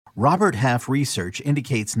Robert Half research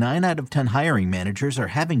indicates 9 out of 10 hiring managers are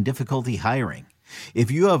having difficulty hiring.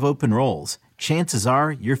 If you have open roles, chances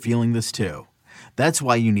are you're feeling this too. That's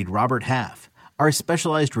why you need Robert Half. Our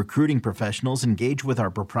specialized recruiting professionals engage with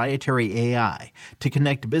our proprietary AI to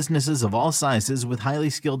connect businesses of all sizes with highly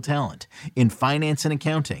skilled talent in finance and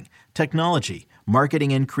accounting, technology,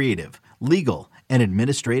 marketing and creative, legal, and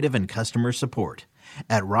administrative and customer support.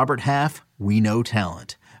 At Robert Half, we know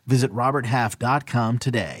talent. Visit roberthalf.com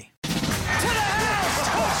today.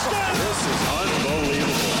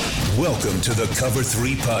 Welcome to the Cover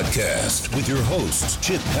 3 Podcast with your hosts,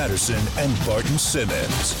 Chip Patterson and Barton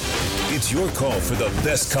Simmons. It's your call for the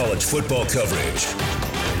best college football coverage.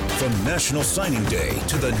 From National Signing Day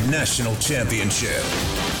to the National Championship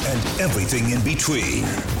and everything in between,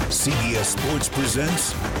 CBS Sports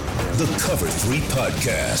presents the Cover 3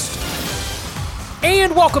 Podcast.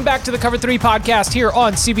 And welcome back to the Cover 3 Podcast here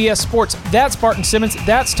on CBS Sports. That's Barton Simmons.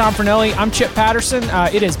 That's Tom Fornelli. I'm Chip Patterson.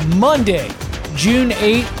 It is Monday, June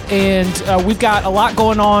 8th, and we've got a lot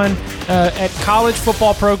going on at college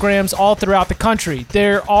football programs all throughout the country.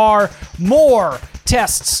 There are more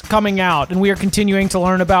tests coming out, and we are continuing to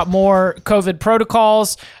learn about more COVID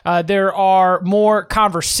protocols. There are more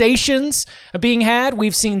conversations being had.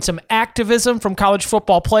 We've seen some activism from college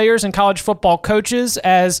football players and college football coaches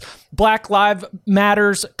as Black Lives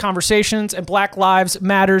Matters conversations and Black Lives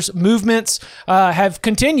Matters movements have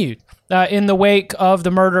continued in the wake of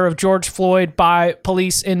the murder of George Floyd by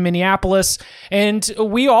police in Minneapolis. And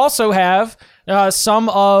we also have some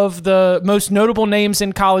of the most notable names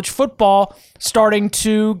in college football starting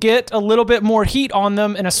to get a little bit more heat on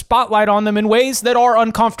them and a spotlight on them in ways that are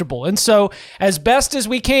uncomfortable. And so as best as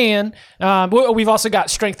we can, we've also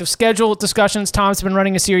got strength of schedule discussions. Tom's been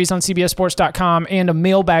running a series on CBSSports.com and a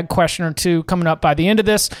mailbag question or two coming up by the end of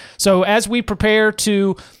this. So as we prepare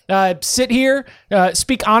to sit here,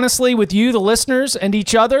 speak honestly with you, the listeners, and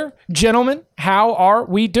each other, gentlemen, how are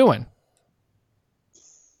we doing?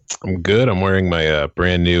 I'm good. I'm wearing my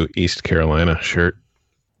brand new East Carolina shirt.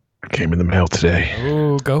 It came in the mail today.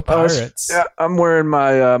 Ooh, go Pirates. Yeah, I'm wearing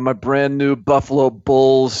my my brand new Buffalo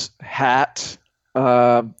Bulls hat.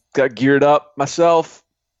 Got geared up myself.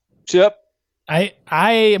 Chip? I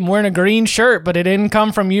am wearing a green shirt, but it didn't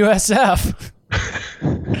come from USF.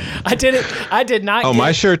 I did not. Oh,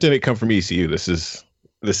 my shirt didn't come from ECU. This is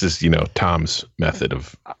Tom's method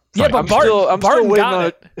of. Yeah, but Barton waiting got on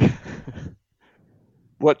it.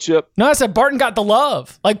 What, Chip? No, I said Barton got the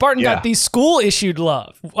love. Like Barton got the school-issued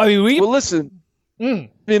love. I mean, well, listen.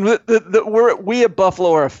 I mean, we at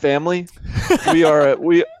Buffalo are a family.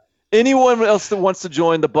 Anyone else that wants to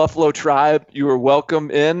join the Buffalo tribe, you are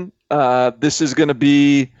welcome in. This is going to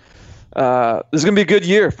be a good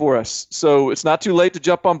year for us. So it's not too late to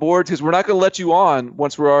jump on board because we're not going to let you on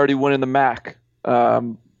once we're already winning the MAC.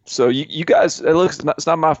 So you guys, it's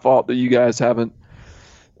not my fault that you guys haven't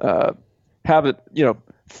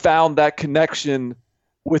found that connection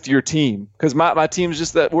with your team, because my team is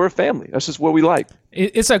just that we're a family. That's just what we like.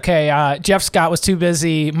 It's okay. Jeff Scott was too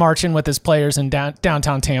busy marching with his players in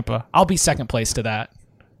downtown Tampa. I'll be second place to that.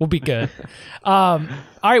 We'll be good. All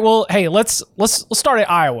right. Well, hey, let's start at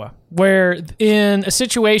Iowa, where in a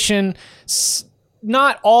situation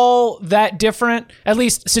not all that different, at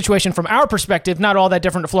least situation from our perspective, not all that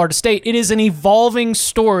different to Florida State. It is an evolving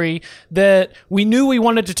story that we knew we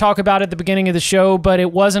wanted to talk about at the beginning of the show, but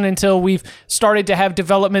it wasn't until we've started to have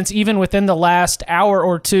developments even within the last hour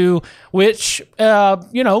or two, which,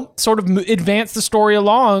 sort of advanced the story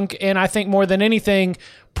along. And I think more than anything,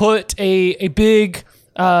 put a big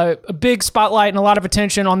spotlight and a lot of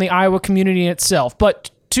attention on the Iowa community itself.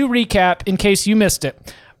 But to recap, in case you missed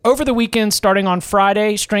it, over the weekend, starting on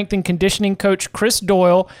Friday, strength and conditioning coach Chris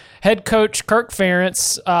Doyle, head coach Kirk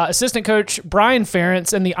Ferentz, assistant coach Brian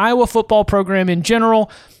Ferentz, and the Iowa football program in general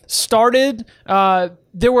started.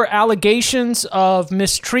 There were allegations of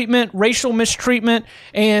mistreatment, racial mistreatment,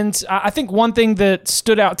 and I think one thing that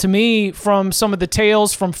stood out to me from some of the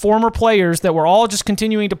tales from former players that were all just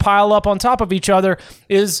continuing to pile up on top of each other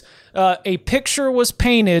is a picture was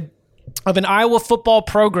painted of an Iowa football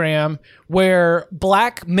program where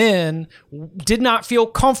black men did not feel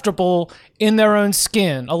comfortable in their own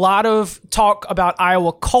skin. A lot of talk about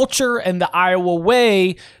Iowa culture and the Iowa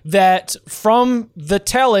way that, from the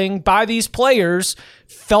telling by these players,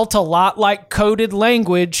 felt a lot like coded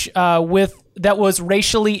language that was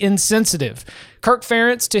racially insensitive. Kirk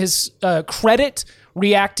Ferentz, to his credit,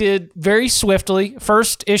 reacted very swiftly,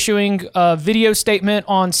 first issuing a video statement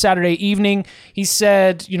on Saturday evening. He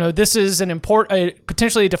said, this is an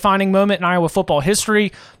potentially a defining moment in Iowa football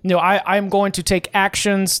history. I'm going to take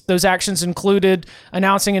actions. Those actions included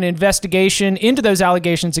announcing an investigation into those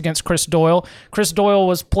allegations against Chris Doyle. Chris Doyle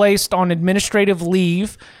was placed on administrative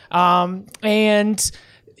leave, and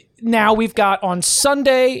now we've got on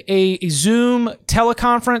Sunday a Zoom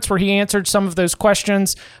teleconference where he answered some of those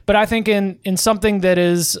questions. But I think in something that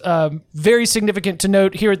is very significant to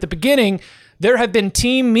note here at the beginning, there have been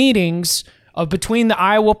team meetings between the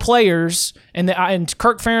Iowa players and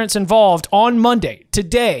Kirk Ferentz involved on Monday,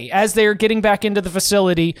 today, as they're getting back into the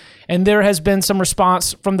facility, and there has been some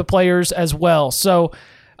response from the players as well. So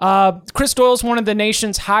Chris Doyle is one of the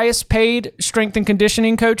nation's highest paid strength and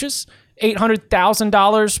conditioning coaches.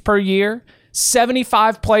 $800,000 per year.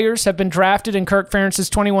 75 players have been drafted in Kirk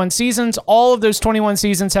Ferentz's 21 seasons. All of those 21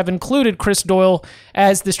 seasons have included Chris Doyle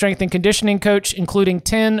as the strength and conditioning coach, including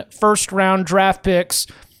 10 first-round draft picks.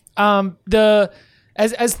 As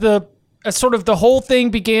sort of the whole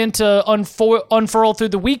thing began to unfurl through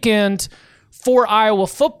the weekend for Iowa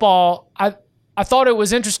football, I thought it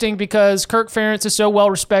was interesting because Kirk Ferentz is so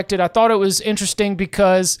well respected. I thought it was interesting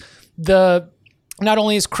because not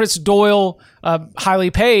only is Chris Doyle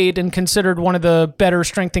highly paid and considered one of the better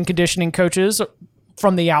strength and conditioning coaches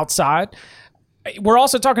from the outside, we're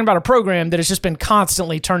also talking about a program that has just been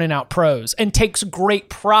constantly turning out pros and takes great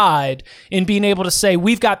pride in being able to say,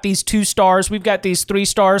 we've got these 2 stars, we've got these 3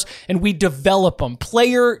 stars, and we develop them.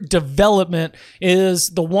 Player development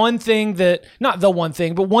is the one thing that, not the one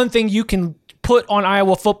thing, but one thing you can put on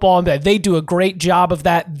Iowa football, and that they do a great job of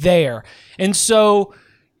that there. And so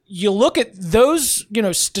you look at those,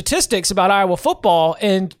 statistics about Iowa football,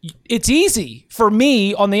 and it's easy for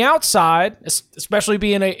me on the outside, especially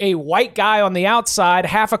being a white guy on the outside,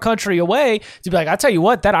 half a country away, to be like, I tell you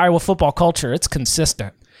what, that Iowa football culture, it's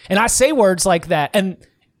consistent. And I say words like that, and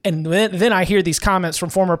then I hear these comments from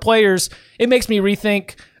former players. It makes me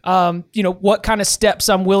rethink, what kind of steps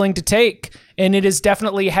I'm willing to take, and it has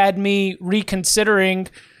definitely had me reconsidering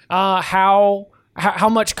how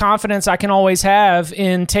much confidence I can always have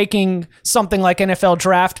in taking something like NFL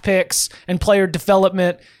draft picks and player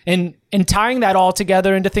development and tying that all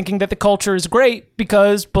together into thinking that the culture is great,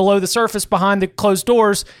 because below the surface, behind the closed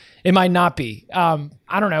doors, it might not be.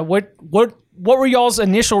 I don't know. What were y'all's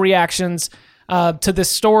initial reactions to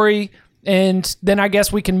this story? And then I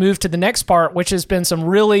guess we can move to the next part, which has been some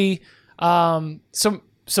really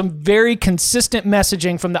some very consistent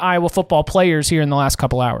messaging from the Iowa football players here in the last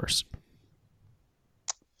couple hours.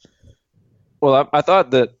 Well, I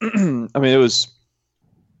thought that, it was,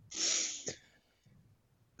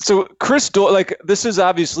 so Chris Doyle, this is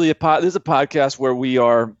obviously this is a podcast where we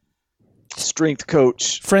are strength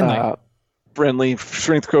coach friendly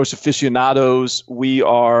strength coach aficionados. We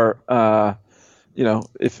are,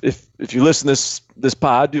 if you listen to this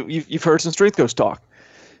pod, you've heard some strength coach talk,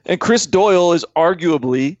 and Chris Doyle is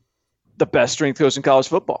arguably the best strength coach in college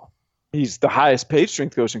football. He's the highest paid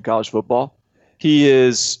strength coach in college football. He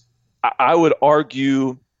is, I would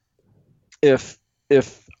argue, if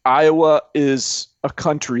Iowa is a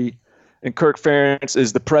country and Kirk Ferentz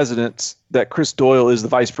is the president, that Chris Doyle is the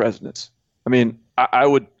vice president. I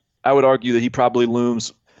would argue that he probably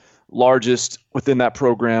looms largest within that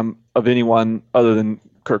program of anyone other than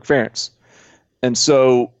Kirk Ferentz. And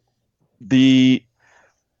so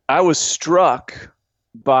I was struck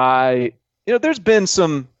by, there's been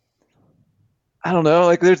some,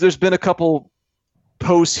 there's been a couple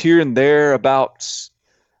posts here and there about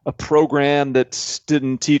a program that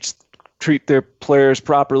didn't treat their players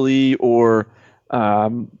properly, or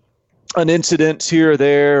an incident here or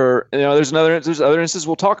there, or there's other instances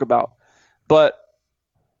we'll talk about. But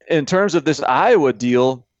in terms of this Iowa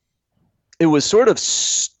deal, it was sort of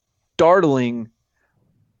startling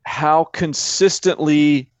how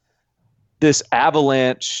consistently this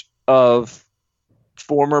avalanche of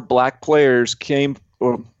former black players came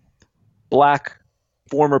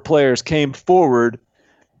forward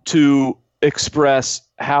to express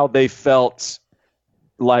how they felt.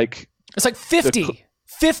 Like it's like 50.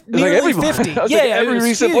 Nearly 50. Every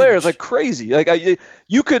recent player is crazy.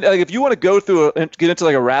 You could, if you want to go through and get into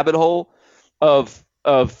a rabbit hole of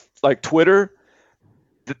Twitter,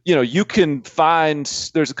 you can find,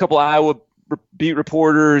 there's a couple Iowa beat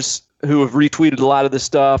reporters who have retweeted a lot of this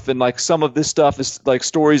stuff, and some of this stuff is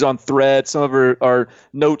stories on Thread, some of it are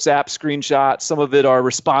Notes app screenshots, some of it are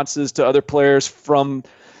responses to other players from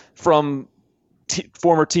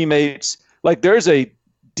former teammates. There's a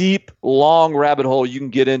deep, long rabbit hole you can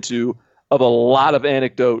get into of a lot of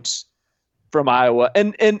anecdotes from Iowa.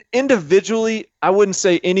 And individually, I wouldn't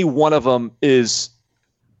say any one of them is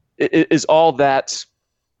all that.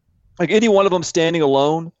 Like any one of them standing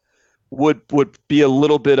alone would be a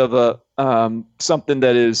little bit of a something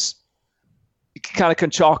that is kind of can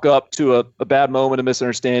chalk up to a bad moment, a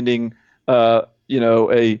misunderstanding, a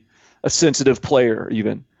sensitive player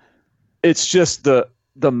even. It's just the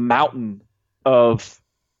mountain of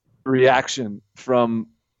reaction from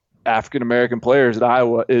African American players at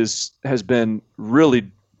Iowa has been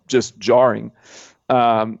really just jarring,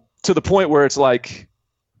 to the point where it's like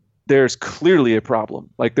there's clearly a problem.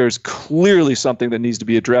 Like there's clearly something that needs to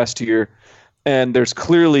be addressed here, and there's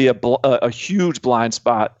clearly a huge blind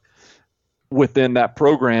spot within that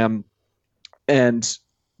program, and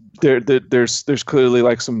there's clearly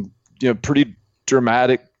like some pretty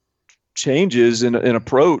dramatic changes in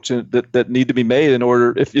approach that need to be made in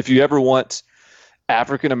order if you ever want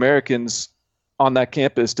African Americans on that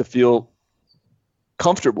campus to feel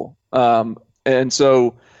comfortable. And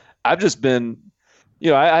so I've just been,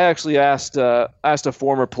 I actually asked a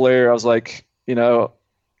former player. I was like, I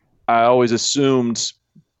always assumed,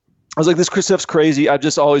 I was like, this Chris Huff's crazy. I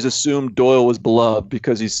just always assumed Doyle was beloved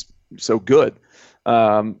because he's so good.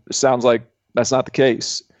 It sounds like that's not the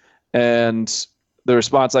case. And the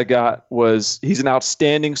response I got was, he's an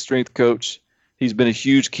outstanding strength coach. He's been a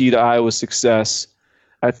huge key to Iowa's success.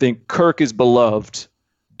 I think Kirk is beloved.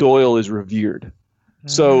 Doyle is revered.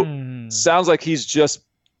 So sounds like he's just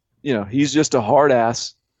a hard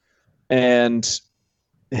ass, and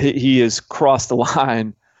he has crossed the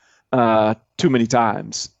line too many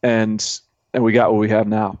times, and we got what we have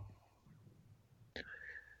now.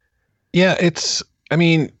 Yeah, it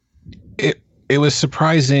was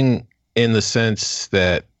surprising in the sense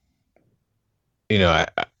that, I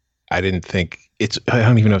didn't think I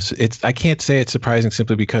don't even know if I can't say it's surprising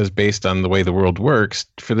simply because based on the way the world works,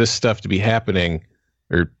 for this stuff to be happening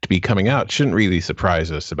or to be coming out shouldn't really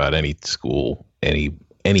surprise us about any school, any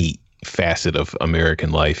facet of American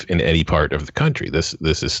life in any part of the country. This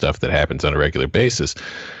is stuff that happens on a regular basis.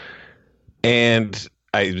 And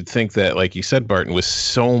I would think that, like you said, Barton, with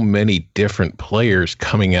so many different players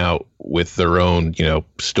coming out with their own,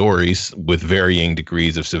 stories with varying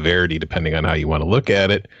degrees of severity, depending on how you want to look at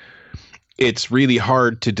it, it's really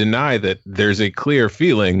hard to deny that there's a clear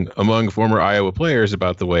feeling among former Iowa players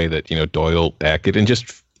about the way that, Doyle acted, and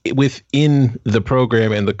just within the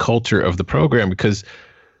program and the culture of the program. Because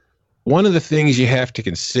one of the things you have to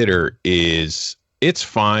consider is it's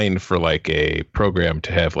fine for like a program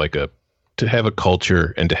to have a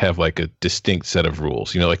culture and to have like a distinct set of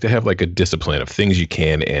rules, like to have like a discipline of things you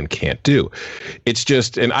can and can't do. It's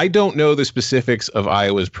just, and I don't know the specifics of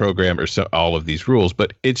Iowa's program or all of these rules,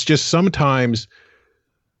 but it's just sometimes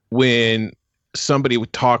when somebody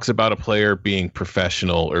talks about a player being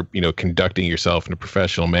professional or, conducting yourself in a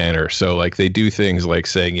professional manner. So like they do things like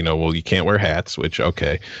saying, well, you can't wear hats, which,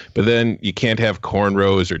 okay, but then you can't have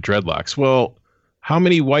cornrows or dreadlocks. Well, how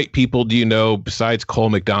many white people do you know besides Cole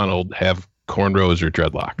McDonald have cornrows or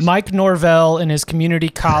dreadlocks? Mike Norvell in his community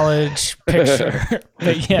college picture.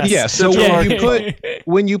 But yes. Yeah. So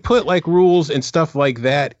when you put like rules and stuff like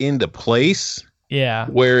that into place,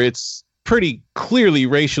 where it's pretty clearly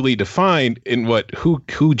racially defined in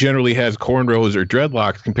who generally has cornrows or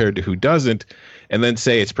dreadlocks compared to who doesn't, and then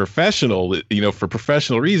say it's professional, for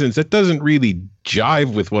professional reasons, that doesn't really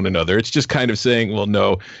jive with one another. It's just kind of saying, well,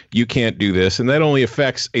 no, you can't do this. And that only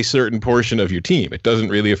affects a certain portion of your team. It doesn't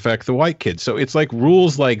really affect the white kids. So it's like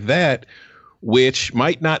rules like that, which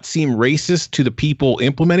might not seem racist to the people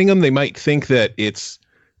implementing them. They might think that it's,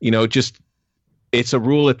 it's a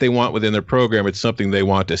rule that they want within their program. It's something they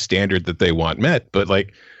want, a standard that they want met. But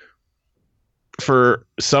like, for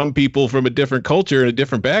some people from a different culture and a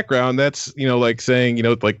different background, that's, like saying,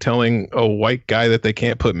 like telling a white guy that they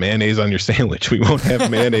can't put mayonnaise on your sandwich. We won't have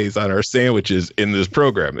mayonnaise on our sandwiches in this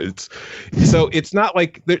program. It's not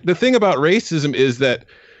like the thing about racism is that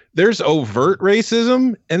there's overt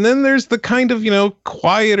racism, and then there's the kind of,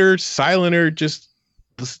 quieter, silenter, just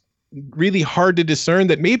really hard to discern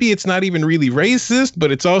that maybe it's not even really racist, but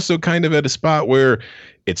it's also kind of at a spot where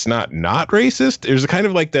it's not racist. There's a kind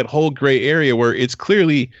of like that whole gray area where it's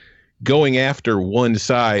clearly going after one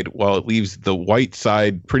side while it leaves the white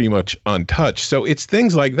side pretty much untouched. So it's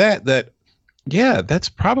things like that, that's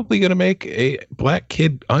probably going to make a black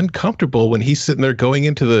kid uncomfortable when he's sitting there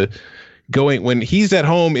when he's at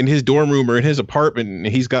home in his dorm room or in his apartment and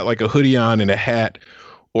he's got like a hoodie on and a hat,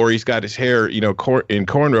 or he's got his hair, in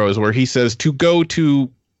cornrows, where he says to go to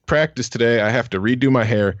practice today. I have to redo my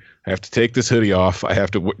hair. I have to take this hoodie off. I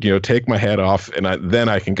have to, take my hat off, and then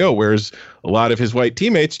I can go. Whereas a lot of his white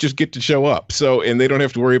teammates just get to show up. So, and they don't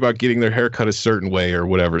have to worry about getting their hair cut a certain way or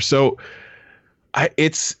whatever. So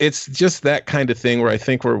it's just that kind of thing where I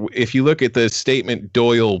think if you look at the statement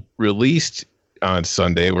Doyle released on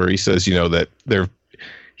Sunday, where he says,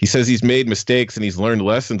 he says he's made mistakes and he's learned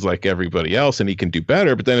lessons like everybody else and he can do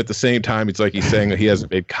better. But then at the same time, it's like he's saying that he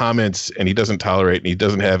hasn't made comments and he doesn't tolerate and he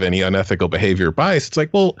doesn't have any unethical behavior or bias. It's like,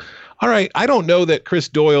 well, all right, I don't know that Chris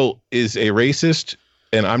Doyle is a racist,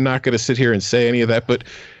 and I'm not going to sit here and say any of that. But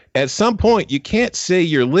at some point, you can't say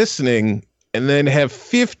you're listening and then have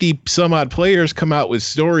 50 some odd players come out with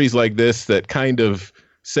stories like this that kind of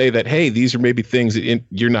say that, hey, these are maybe things that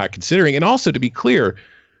you're not considering. And also, to be clear,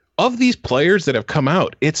 of these players that have come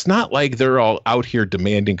out, it's not like they're all out here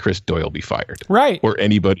demanding Chris Doyle be fired. Right. Or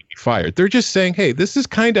anybody be fired. They're just saying, hey, this is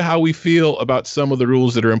kind of how we feel about some of the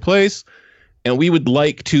rules that are in place, and we would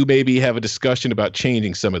like to maybe have a discussion about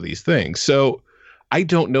changing some of these things. So I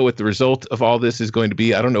don't know what the result of all this is going to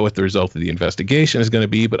be. I don't know what the result of the investigation is going to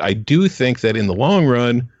be, but I do think that in the long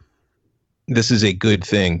run, this is a good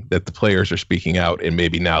thing that the players are speaking out, and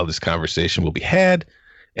maybe now this conversation will be had,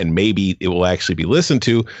 and maybe it will actually be listened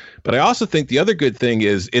to. But I also think the other good thing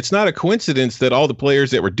is it's not a coincidence that all the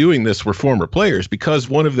players that were doing this were former players, because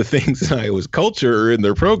one of the things in Iowa's culture or in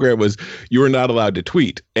their program was you were not allowed to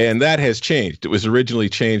tweet. And that has changed. It was originally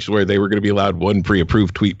changed where they were going to be allowed one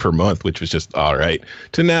pre-approved tweet per month, which was just all right,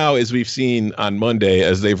 to now, as we've seen on Monday,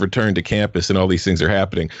 as they've returned to campus and all these things are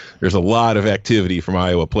happening, there's a lot of activity from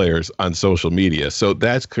Iowa players on social media. So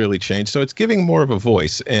that's clearly changed. So it's giving more of a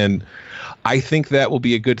voice. And I think that will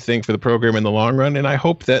be a good thing for the program in the long run. And I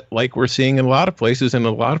hope that, like we're seeing in a lot of places and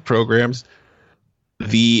a lot of programs,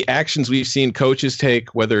 the actions we've seen coaches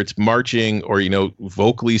take, whether it's marching or,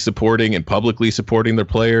 vocally supporting and publicly supporting their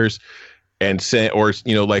players, and say, or,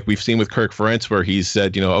 like we've seen with Kirk Ferentz, where he's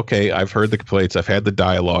said, okay, I've heard the complaints, I've had the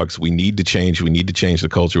dialogues, we need to change the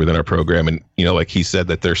culture within our program. And, like he said,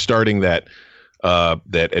 that they're starting that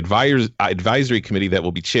advisory committee that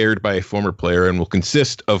will be chaired by a former player and will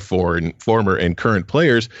consist of former and current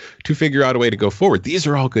players to figure out a way to go forward. These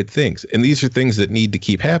are all good things, and these are things that need to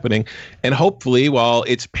keep happening. And hopefully, while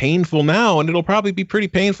it's painful now, and it'll probably be pretty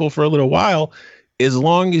painful for a little while, as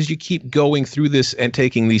long as you keep going through this and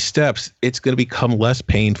taking these steps, it's going to become less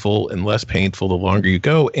painful and less painful the longer you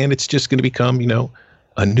go. And it's just going to become,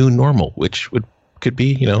 a new normal, which could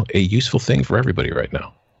be, a useful thing for everybody right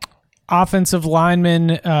now. Offensive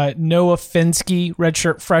lineman Noah Fenske,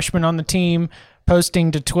 redshirt freshman on the team,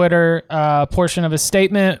 posting to Twitter a portion of his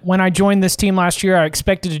statement. When I joined this team last year, I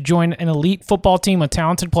expected to join an elite football team with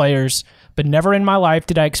talented players, but never in my life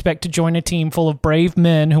did I expect to join a team full of brave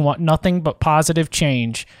men who want nothing but positive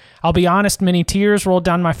change. I'll be honest, many tears rolled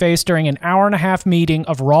down my face during an hour-and-a-half meeting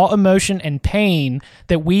of raw emotion and pain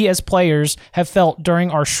that we as players have felt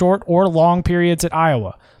during our short or long periods at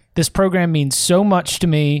Iowa. This program means so much to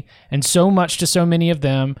me and so much to so many of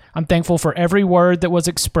them. I'm thankful for every word that was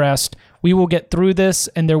expressed. We will get through this,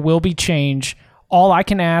 and there will be change. All I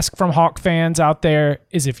can ask from Hawk fans out there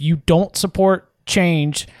is, if you don't support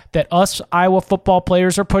change that us Iowa football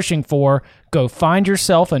players are pushing for, go find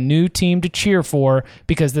yourself a new team to cheer for,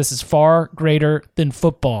 because this is far greater than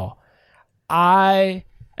football. I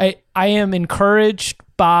am encouraged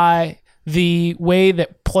by the way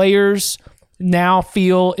that players now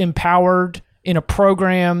feel empowered in a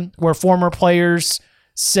program where former players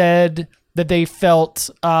said that they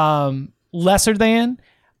felt lesser than.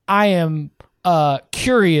 I am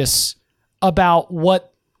curious about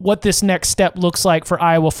what this next step looks like for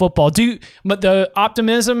Iowa football. But the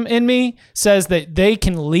optimism in me says that they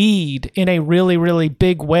can lead in a really, really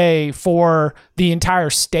big way for the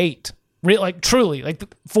entire state. Truly,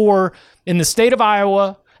 for in the state of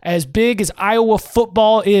Iowa, as big as Iowa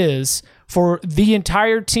football is, for the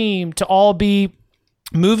entire team to all be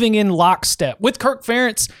moving in lockstep with Kirk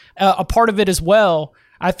Ferentz a part of it as well.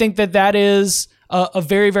 I think that is a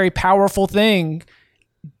very, very powerful thing.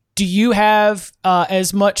 Do you have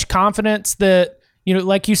as much confidence that,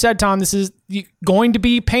 like you said, Tom, this is going to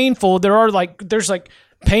be painful? There's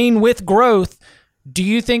pain with growth. Do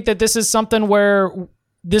you think that this is something where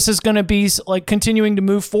this is going to be continuing to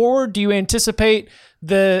move forward? Do you anticipate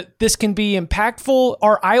that this can be impactful?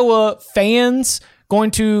 Are Iowa fans going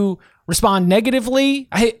to respond negatively?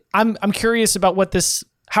 I'm curious about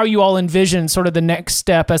how you all envision sort of the next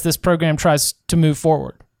step as this program tries to move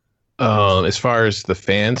forward. As far as the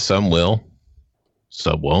fans, some will,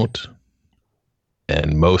 some won't,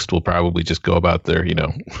 and most will probably just go about their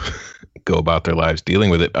lives dealing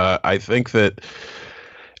with it. I think that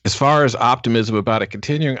As far as optimism about it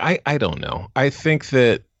continuing, I don't know. I think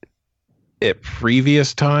that at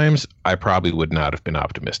previous times, I probably would not have been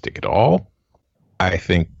optimistic at all. I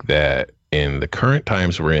think that in the current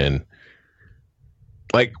times we're in,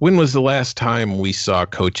 like, when was the last time we saw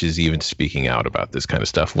coaches even speaking out about this kind of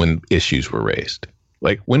stuff when issues were raised?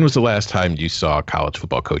 Like, when was the last time you saw college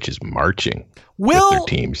football coaches marching with their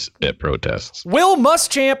teams at protests? Will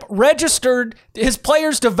Muschamp registered his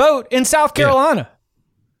players to vote in South Carolina.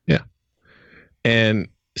 Yeah. And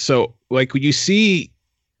so, like, when you see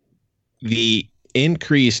the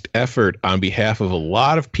increased effort on behalf of a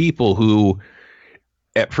lot of people who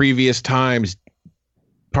at previous times,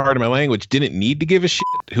 part of my language, didn't need to give a shit,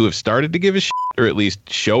 who have started to give a shit, or at least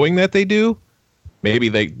showing that they do. Maybe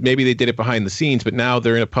they did it behind the scenes, but now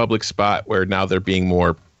they're in a public spot where now they're being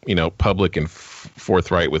more, public and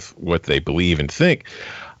forthright with what they believe and think.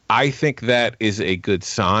 I think that is a good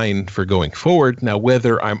sign for going forward. Now,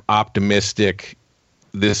 whether I'm optimistic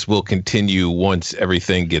this will continue once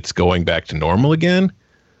everything gets going back to normal again,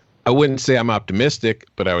 I wouldn't say I'm optimistic,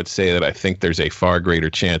 but I would say that I think there's a far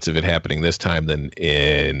greater chance of it happening this time than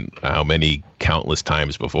in how many countless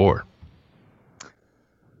times before.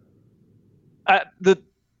 The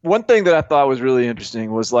one thing that I thought was really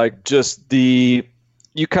interesting was like just I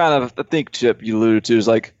think, Chip, you alluded to, is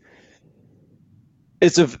like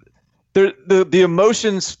the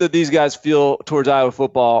emotions that these guys feel towards Iowa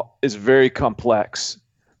football is very complex.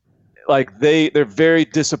 Like they're very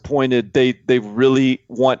disappointed. They really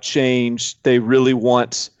want change. They really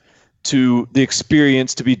want the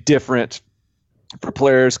experience to be different for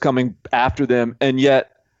players coming after them. And yet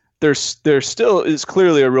there still is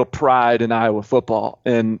clearly a real pride in Iowa football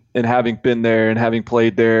and having been there and having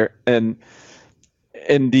played there and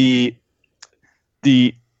the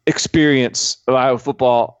experience of Iowa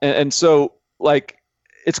football. And so like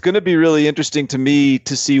it's going to be really interesting to me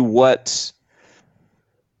to see what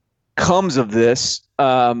comes of this.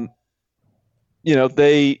 They,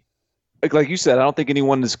 like you said, I don't think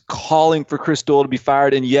anyone is calling for Chris Doyle to be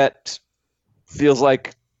fired, and yet feels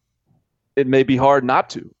like it may be hard not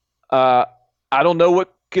to. I don't know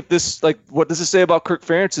what does it say about Kirk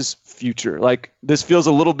Ferentz's future? Like this feels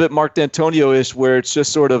a little bit Mark D'Antonio-ish, where it's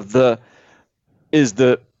just sort of is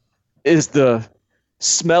the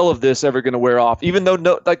smell of this ever going to wear off? Even though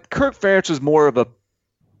Kirk Ferentz was more of a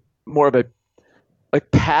like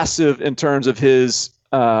passive in terms of his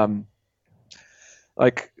how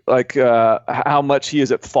much he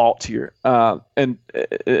is at fault here, and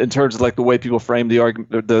in terms of like the way people frame the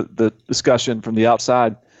argument, the discussion from the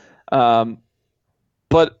outside. But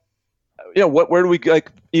where do we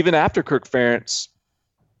even after Kirk Ferentz?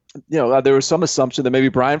 There was some assumption that maybe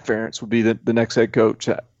Brian Ferentz would be the next head coach.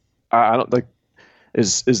 I don't like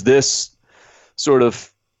is this sort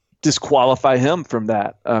of disqualify him from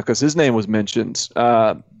that because his name was mentioned.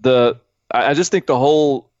 I just think the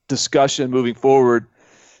whole discussion moving forward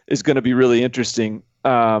is going to be really interesting.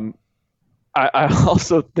 I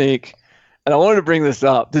also think, and I wanted to bring this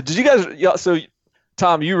up. Did you guys? So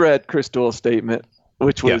Tom, you read Chris Doyle's statement,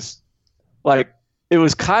 which was like it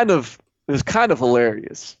was kind of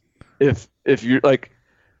hilarious. If you're like,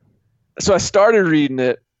 so I started reading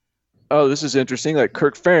it. Oh, this is interesting. Like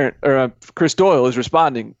Chris Doyle is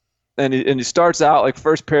responding. And he starts out like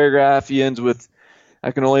first paragraph. He ends with,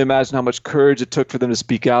 "I can only imagine how much courage it took for them to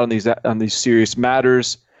speak out on these serious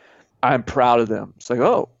matters. I'm proud of them." It's like,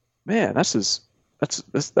 oh man, that's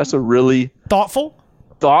a really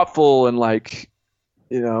thoughtful and like,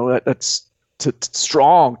 that's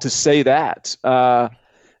strong to say that.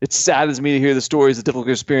 It saddens me to hear the stories of difficult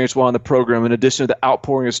experience while on the program, in addition to the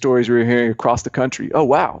outpouring of stories we're hearing across the country. Oh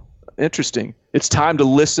wow. Interesting. It's time to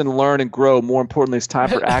listen, learn, and grow. More importantly, it's time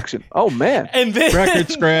for action. Oh man! And then record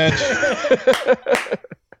scratch.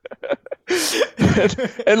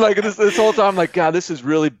 and like this whole time, like, God, this is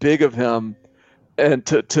really big of him, and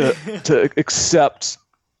to accept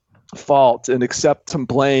fault and accept some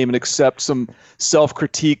blame and accept some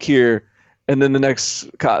self-critique here. And then the next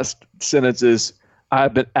sentence is, "I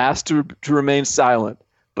have been asked to remain silent,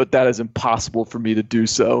 but that is impossible for me to do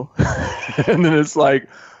so." And then it's like,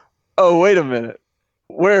 oh, wait a minute.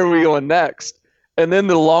 Where are we going next? And then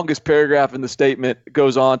the longest paragraph in the statement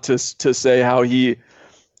goes on to say how he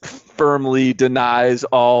firmly denies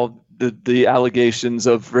all the allegations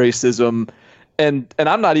of racism. And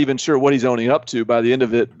I'm not even sure what he's owning up to by the end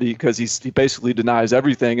of it, because he basically denies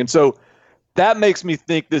everything. And so that makes me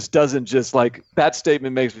think this doesn't just like – that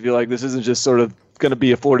statement makes me feel like this isn't just sort of going to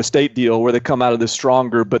be a Florida State deal where they come out of this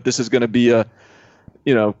stronger, but this is going to be a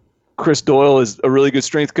Chris Doyle is a really good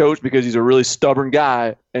strength coach because he's a really stubborn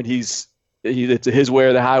guy, and it's a his way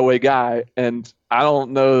or the highway guy. And I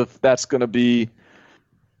don't know if that's going to be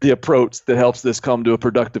the approach that helps this come to a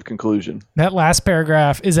productive conclusion. That last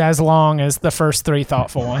paragraph is as long as the first three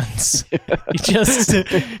thoughtful ones.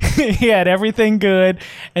 He had everything good,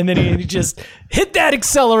 and then he just hit that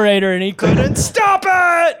accelerator, and he couldn't stop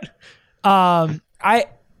it.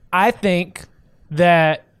 I think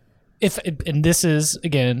that and this is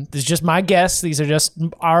just my guess. These are just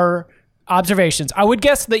our observations. I would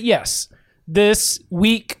guess that yes, this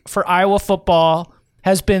week for Iowa football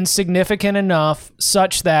has been significant enough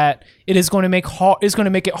such that it is going to make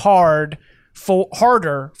it harder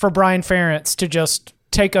for Brian Ferentz to just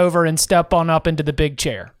take over and step on up into the big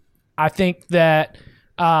chair. I think that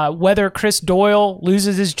whether Chris Doyle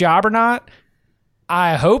loses his job or not,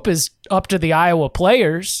 I hope is up to the Iowa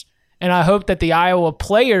players, and I hope that the Iowa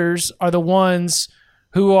players are the ones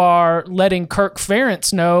who are letting Kirk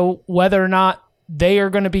Ferentz know whether or not they are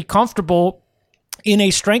going to be comfortable in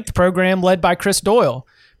a strength program led by Chris Doyle.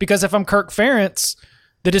 Because if I'm Kirk Ferentz,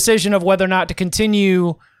 the decision of whether or not to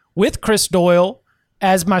continue with Chris Doyle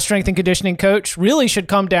as my strength and conditioning coach really should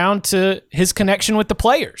come down to his connection with the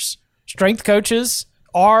players. Strength coaches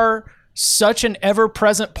are such an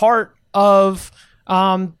ever-present part of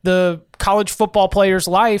the college football player's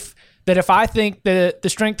life that if I think that the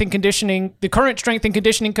current strength and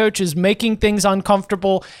conditioning coach is making things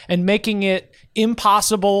uncomfortable and making it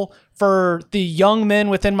impossible for the young men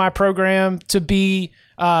within my program to be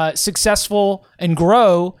successful and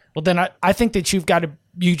grow, well, then I think that you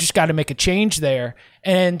just got to make a change there.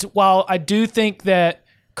 And while I do think that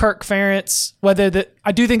Kirk Ferentz,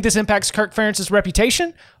 I do think this impacts Kirk Ferentz's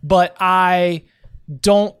reputation, but I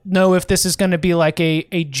don't know if this is going to be like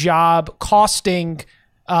a job costing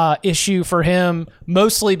issue for him,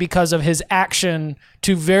 mostly because of his action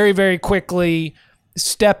to very, very quickly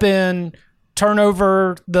step in, turn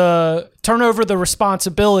over the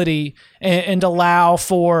responsibility and allow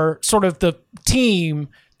for sort of the team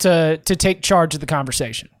to take charge of the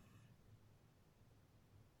conversation.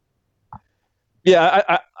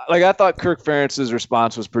 Yeah, I thought Kirk Ferentz's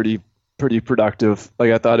response was pretty productive.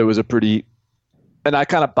 Like I thought it was and I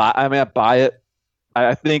kind of I buy it.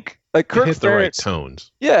 I think like Kirk hit Ferentz, the right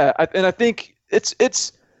tones. Yeah, I think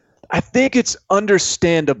it's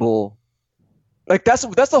understandable. Like that's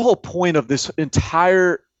the whole point of this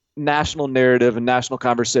entire national narrative and national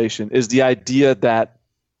conversation is the idea that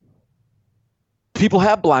people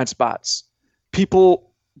have blind spots.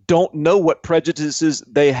 People don't know what prejudices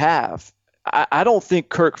they have. I don't think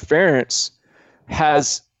Kirk Ferentz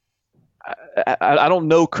has. I don't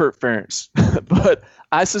know Kirk Ferentz, but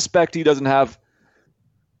I suspect he doesn't have.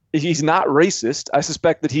 He's not racist. I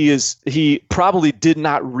suspect that he probably did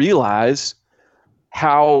not realize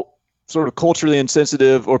how sort of culturally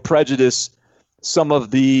insensitive or prejudiced some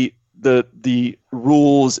of the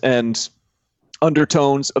rules and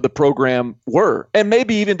undertones of the program were, and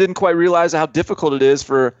maybe even didn't quite realize how difficult it is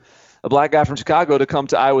for a black guy from Chicago to come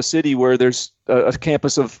to Iowa City where there's a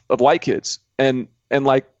campus of white kids, and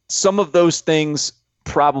like some of those things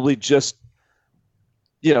probably just,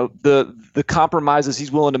 you know, the compromises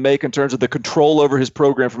he's willing to make in terms of the control over his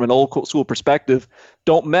program from an old school perspective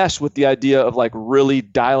don't mesh with the idea of like really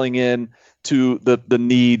dialing in to the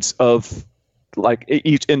needs of like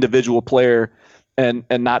each individual player and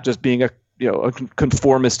not just being a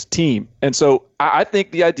conformist team. And so I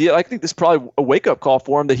think I think this is probably a wake up call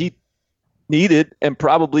for him that he needed and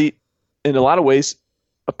probably in a lot of ways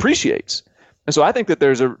appreciates. And so I think that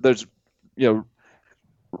there's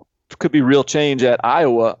could be real change at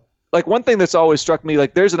Iowa. Like one thing that's always struck me,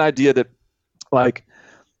 like there's an idea that like,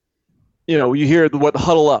 you hear what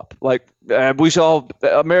huddle up, like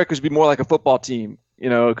America should be more like a football team,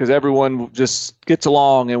 because everyone just gets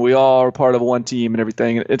along and we all are part of one team and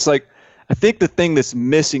everything. And it's like, I think the thing that's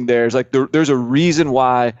missing there is like there's a reason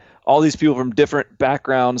why all these people from different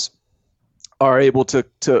backgrounds are able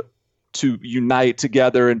to unite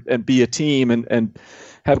together and be a team and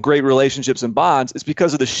have great relationships and bonds. It's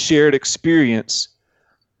because of the shared experience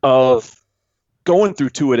of going through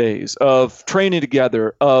two-a-days, of training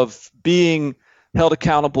together, of being held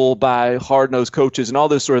accountable by hard-nosed coaches and all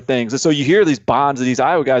those sort of things. And so you hear these bonds that these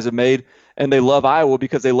Iowa guys have made, and they love Iowa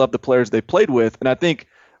because they love the players they played with. And I think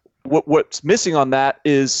what's missing on that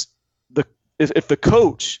is if the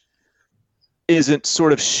coach isn't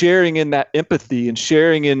sort of sharing in that empathy and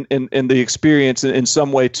sharing in the experience in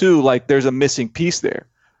some way too, like there's a missing piece there.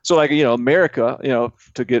 So like, America,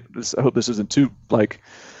 to get this, I hope this isn't too like,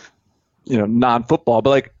 non-football, but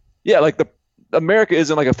like, yeah, like America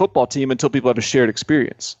isn't like a football team until people have a shared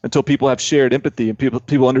experience, until people have shared empathy and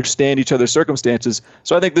people understand each other's circumstances.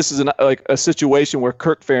 So I think this is a situation where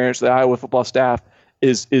Kirk Ferentz, the Iowa football staff,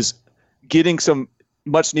 is getting some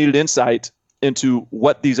much needed insight into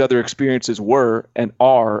what these other experiences were and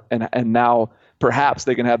are, and now perhaps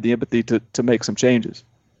they can have the empathy to make some changes.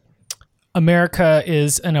 America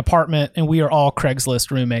is an apartment, and we are all Craigslist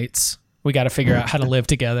roommates. We got to figure out how to live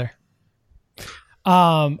together.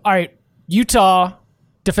 All right, Utah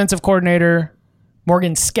defensive coordinator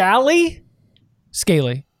Morgan Scalley.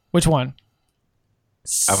 Which one?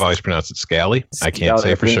 I've always pronounced it Scalley. I can't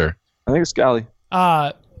say for sure. I think it's Scalley.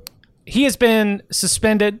 He has been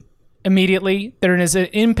suspended immediately. There is an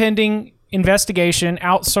impending investigation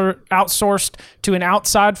outsourced to an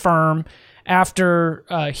outside firm after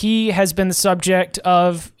he has been the subject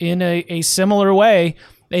of, in a similar way,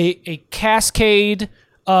 a cascade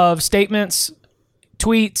of statements,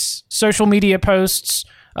 tweets, social media posts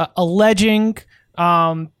alleging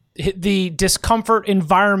the discomfort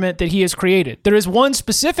environment that he has created. There is one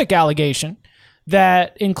specific allegation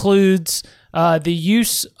that includes the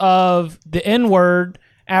use of the N-word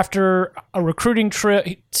after a recruiting trip,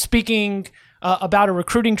 speaking about a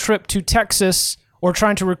recruiting trip to Texas, or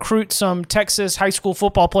trying to recruit some Texas high school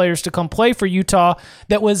football players to come play for Utah,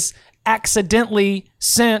 that was accidentally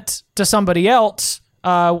sent to somebody else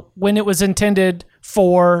when it was intended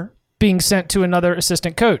for being sent to another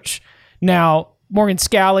assistant coach. Now, Morgan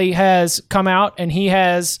Scalley has come out and he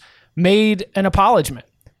has made an apology.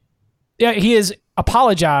 Yeah, he has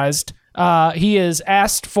apologized. He has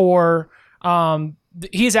asked for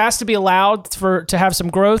he is asked to be allowed to have some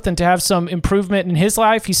growth and to have some improvement in his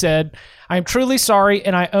life. He said, "I am truly sorry,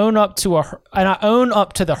 and I own up to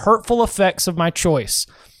the hurtful effects of my choice.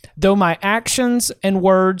 Through my actions and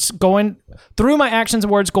words going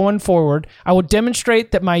forward, I will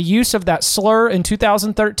demonstrate that my use of that slur in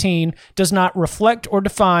 2013 does not reflect or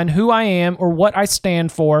define who I am or what I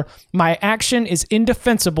stand for. My action is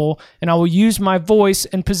indefensible, and I will use my voice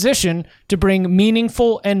and position to bring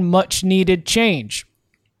meaningful and much-needed change."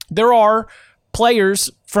 There are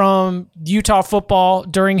players from Utah football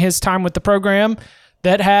during his time with the program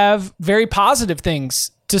that have very positive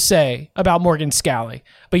things to say about Morgan Scalley,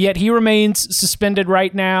 but yet he remains suspended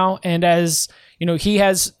right now. And as you know, he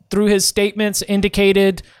has, through his statements,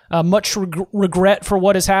 indicated much regret for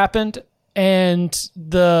what has happened and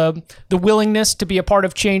the willingness to be a part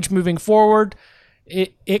of change moving forward.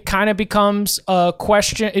 It kind of becomes a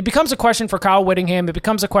question. It becomes a question for Kyle Whittingham. It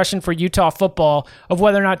becomes a question for Utah football of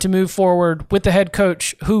whether or not to move forward with the head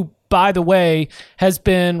coach, who, by the way, has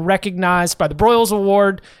been recognized by the Broyles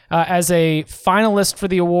Award as a finalist for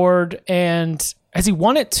the award. And has he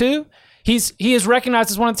won it too? He is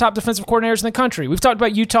recognized as one of the top defensive coordinators in the country. We've talked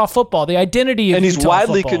about Utah football, the identity of and Utah he's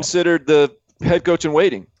widely football. Considered the head coach in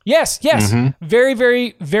waiting. Yes. Mm-hmm. Very,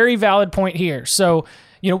 very, very valid point here. So,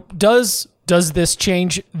 does this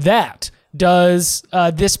change that? Does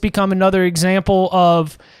this become another example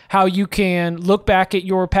of how you can look back at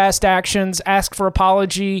your past actions, ask for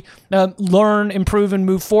apology, learn, improve, and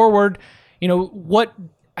move forward?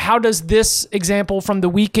 How does this example from the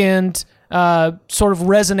weekend sort of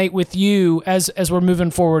resonate with you as we're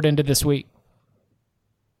moving forward into this week?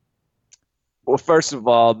 Well, first of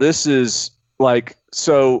all, this is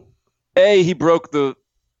he broke the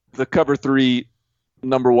Cover 3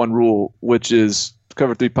 number one rule, which is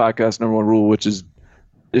Cover 3 podcast number one rule, which is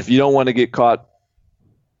if you don't want to get caught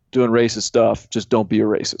doing racist stuff, just don't be a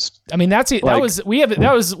racist. I mean, that's it. That was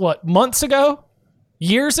what, months ago?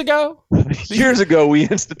 Years ago? Years ago, we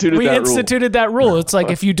instituted that rule. It's like,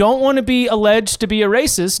 if you don't want to be alleged to be a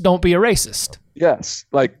racist, don't be a racist. Yes.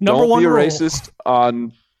 Don't be a racist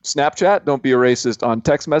on Snapchat. Don't be a racist on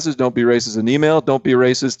text message. Don't be racist in email. Don't be a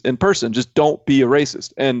racist in person. Just don't be a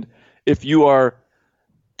racist. And if you are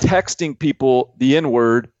texting people the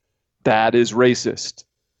N-word, that is racist.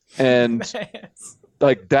 And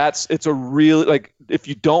it's a really, if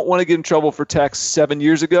you don't want to get in trouble for text 7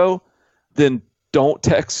 years ago, then don't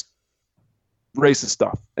text racist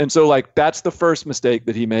stuff. And so that's the first mistake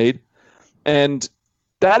that he made. And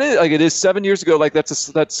that is it is 7 years ago.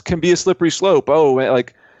 That's can be a slippery slope.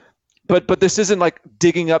 But this isn't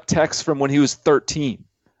digging up text from when he was 13.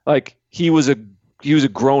 He was a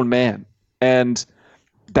grown man. And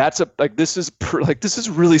this is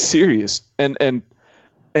really serious and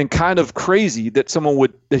kind of crazy that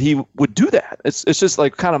he would do that. It's just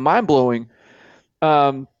kind of mind blowing.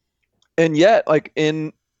 And yet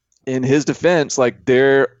in his defense,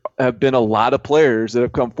 there have been a lot of players that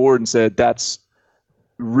have come forward and said, that's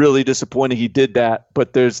really disappointing he did that,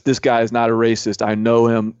 but this guy is not a racist. I know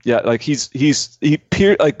him. Yeah. There's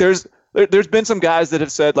been some guys that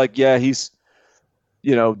have said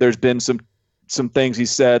there's been some things he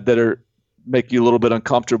said that make you a little bit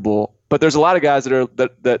uncomfortable, but there's a lot of guys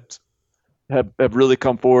that have really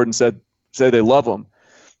come forward and said say they love him.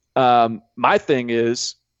 My thing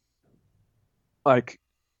is, like,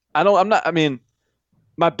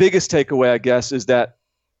 my biggest takeaway, I guess, is that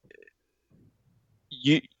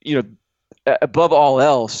you know, above all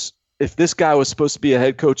else, if this guy was supposed to be a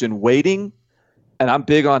head coach in waiting, and I'm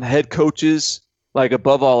big on head coaches, like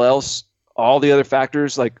above all else, all the other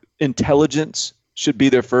factors like intelligence should be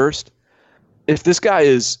there first. If this guy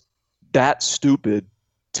is that stupid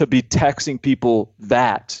to be texting people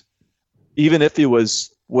that, even if he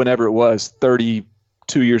was whenever it was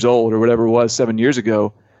 32 years old or whatever it was 7 years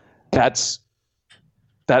ago, that's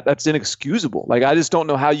inexcusable. Like, I just don't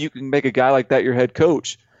know how you can make a guy like that your head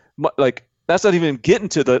coach. Like, that's not even getting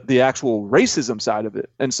to the actual racism side of it.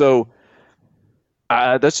 And so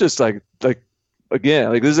that's just like again,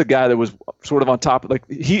 like, this is a guy that was sort of on top of, like,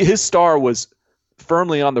 his star was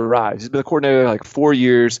firmly on the rise. He's been the coordinator like 4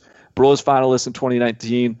 years, Broyles finalist in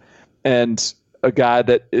 2019, and a guy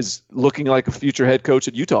that is looking like a future head coach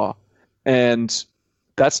at Utah. And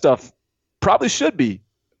that stuff probably should be,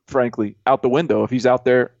 frankly, out the window if he's out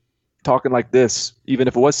there talking like this, even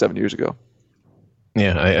if it was 7 years ago.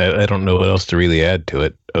 Yeah, I don't know what else to really add to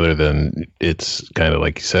it other than it's kind of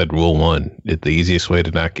like you said, rule one. The easiest way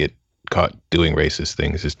to not get caught doing racist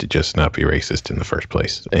things is to just not be racist in the first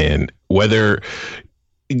place. And whether,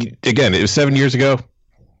 again, it was 7 years ago,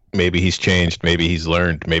 maybe he's changed, maybe he's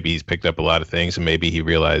learned, maybe he's picked up a lot of things, and maybe he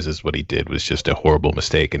realizes what he did was just a horrible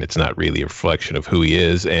mistake and it's not really a reflection of who he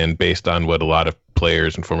is. And based on what a lot of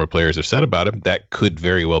players and former players have said about him, that could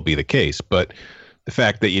very well be the case. But the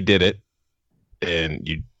fact that you did it, and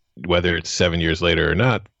you, whether it's 7 years later or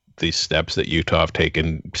not, these steps that Utah have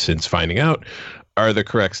taken since finding out are the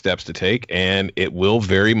correct steps to take, and it will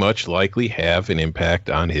very much likely have an impact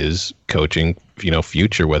on his coaching,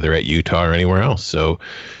 future, whether at Utah or anywhere else. So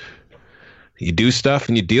you do stuff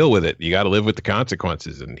and you deal with it. You got to live with the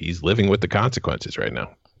consequences, and he's living with the consequences right now.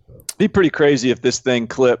 It'd be pretty crazy if this thing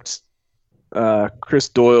clipped Chris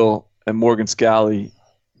Doyle and Morgan Scalley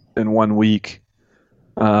in 1 week.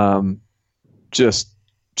 Just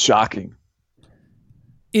shocking.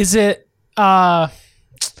 Is it all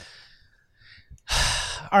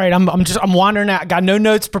right, I'm wandering out. Got no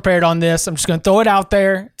notes prepared on this. I'm just going to throw it out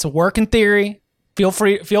there. It's a working theory. Feel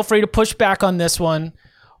free to push back on this one.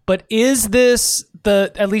 But is this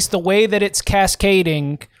at least the way that it's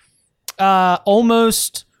cascading,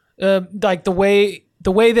 almost like the way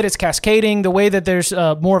that it's cascading, the way that there's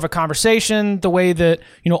more of a conversation, the way that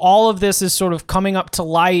all of this is sort of coming up to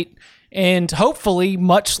light. And hopefully,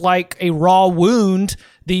 much like a raw wound,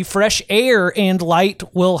 the fresh air and light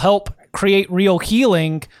will help create real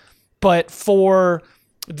healing. But for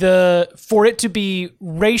it to be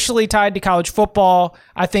racially tied to college football,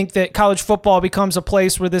 I think that college football becomes a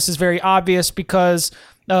place where this is very obvious because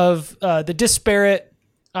of the disparate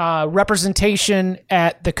representation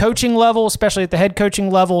at the coaching level, especially at the head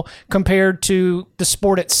coaching level, compared to the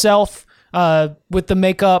sport itself. With the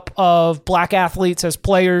makeup of black athletes as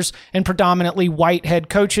players and predominantly white head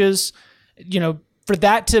coaches, for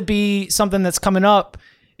that to be something that's coming up,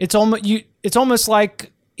 it's almost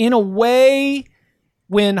like, in a way,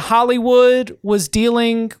 when Hollywood was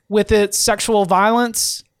dealing with its sexual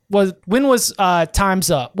violence, when was Time's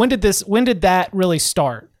Up? When did that really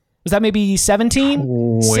start? Was that maybe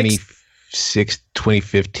 17?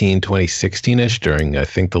 2015, 2016-ish during, I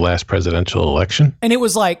think, the last presidential election. And it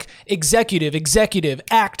was like executive,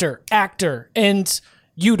 actor. And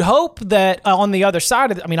you'd hope that on the other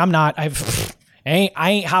side of it, I mean, I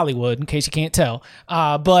ain't Hollywood, in case you can't tell.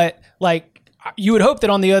 But like, you would hope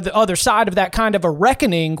that on the other side of that kind of a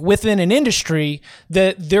reckoning within an industry,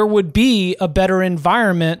 that there would be a better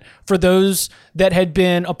environment for those that had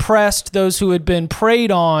been oppressed, those who had been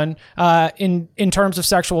preyed on in terms of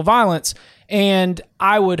sexual violence. And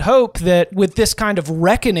I would hope that with this kind of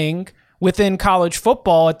reckoning within college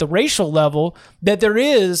football at the racial level, that there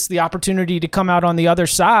is the opportunity to come out on the other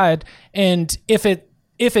side. And if it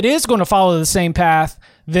is going to follow the same path,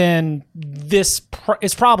 then this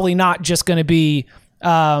is probably not just going to be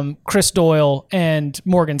Chris Doyle and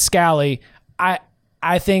Morgan Scalley.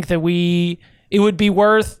 I think that it would be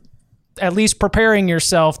worth at least preparing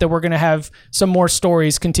yourself that we're going to have some more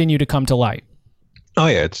stories continue to come to light. Oh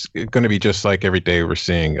yeah, it's going to be just like every day we're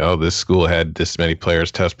seeing, this school had this many players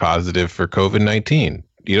test positive for COVID-19.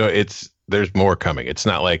 There's more coming. It's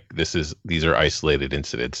not like these are isolated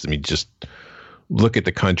incidents. I mean, just look at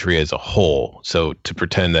the country as a whole. So to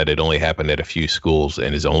pretend that it only happened at a few schools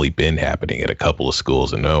and has only been happening at a couple of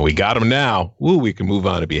schools and we got them now, we can move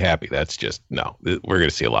on and be happy. That's just, no, we're going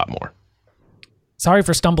to see a lot more. Sorry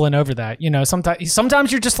for stumbling over that.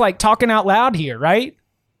 Sometimes you're just like talking out loud here, right?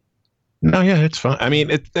 No, yeah, it's fine. I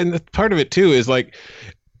mean, and part of it too is like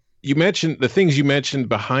you mentioned the things you mentioned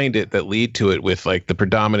behind it that lead to it with like the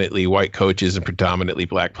predominantly white coaches and predominantly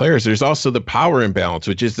black players. There's also the power imbalance,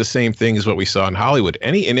 which is the same thing as what we saw in Hollywood.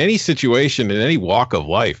 In any situation, in any walk of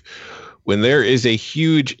life, when there is a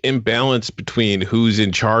huge imbalance between who's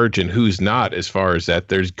in charge and who's not, as far as that,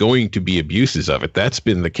 there's going to be abuses of it. That's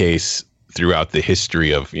been the case throughout the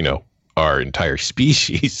history of, our entire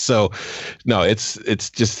species. So no, it's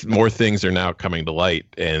just more things are now coming to light,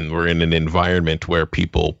 and we're in an environment where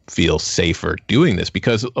people feel safer doing this,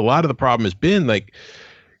 because a lot of the problem has been like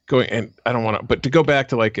going, and I don't want to, but to go back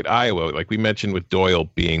to like at Iowa, like we mentioned with Doyle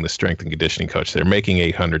being the strength and conditioning coach, they're making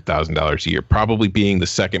 $800,000 a year, probably being the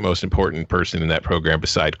second most important person in that program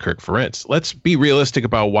beside Kirk Ferentz. Let's be realistic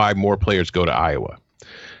about why more players go to Iowa.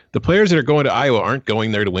 The players that are going to Iowa aren't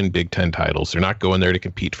going there to win Big Ten titles. They're not going there to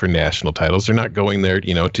compete for national titles. They're not going there,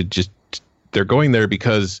 they're going there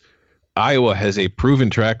because Iowa has a proven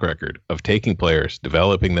track record of taking players,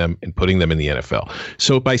 developing them, and putting them in the NFL.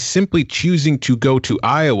 So by simply choosing to go to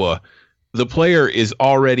Iowa, the player is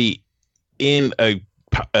already in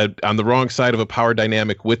on the wrong side of a power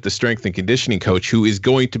dynamic with the strength and conditioning coach, who is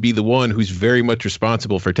going to be the one who's very much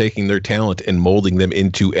responsible for taking their talent and molding them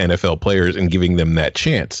into NFL players and giving them that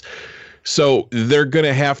chance. So they're going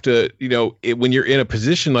to have to, when you're in a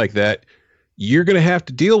position like that, you're going to have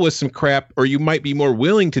to deal with some crap, or you might be more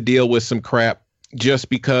willing to deal with some crap just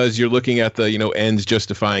because you're looking at the, ends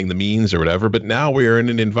justifying the means or whatever. But now we are in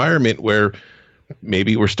an environment where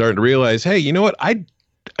maybe we're starting to realize, hey, you know what? I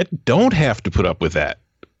don't have to put up with that.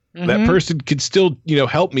 Mm-hmm. That person could still,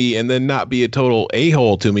 help me and then not be a total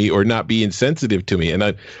a-hole to me or not be insensitive to me. And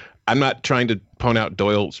I'm not trying to point out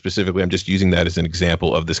Doyle specifically. I'm just using that as an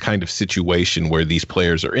example of this kind of situation where these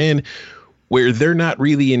players are in, where they're not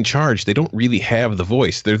really in charge. They don't really have the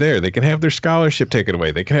voice. They're there. They can have their scholarship taken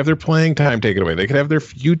away. They can have their playing time taken away. They can have their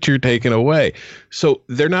future taken away. So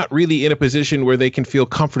they're not really in a position where they can feel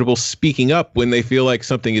comfortable speaking up when they feel like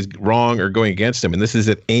something is wrong or going against them. And this is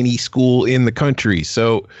at any school in the country.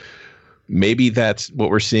 So maybe that's what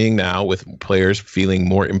we're seeing now with players feeling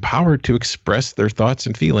more empowered to express their thoughts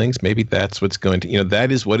and feelings. Maybe that's what's going to,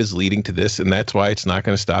 that is what is leading to this. And that's why it's not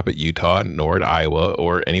going to stop at Utah nor at Iowa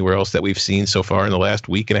or anywhere else that we've seen so far in the last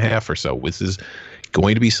week and a half or so. This is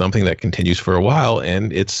going to be something that continues for a while,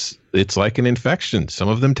 and it's like an infection. Some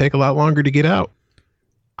of them take a lot longer to get out.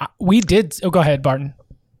 Go ahead, Barton.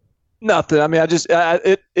 Nothing. I mean,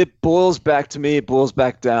 it boils back to me. It boils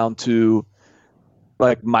back down to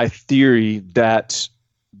like my theory that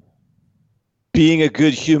being a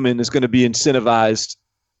good human is going to be incentivized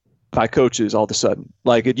by coaches all of a sudden.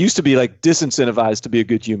 Like it used to be like disincentivized to be a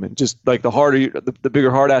good human. Just like the bigger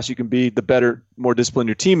hard ass you can be, the better, more disciplined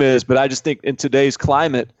your team is. But I just think in today's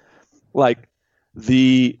climate, like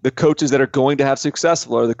the coaches that are going to have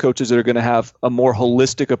successful are the coaches that are going to have a more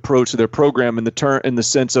holistic approach to their program in the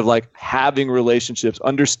sense of like having relationships,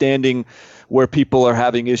 understanding where people are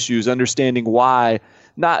having issues, understanding why.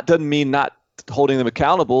 Doesn't mean not holding them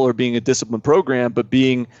accountable or being a disciplined program, but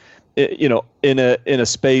being, in a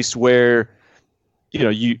space where,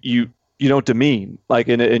 you don't demean, like,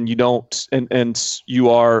 and you don't, and you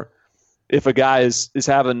are, if a guy is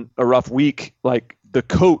having a rough week, like the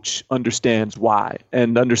coach understands why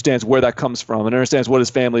and understands where that comes from and understands what his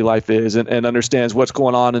family life is and understands what's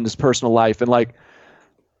going on in his personal life. And like,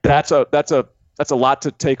 that's a lot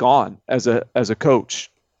to take on as a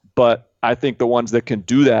coach. But I think the ones that can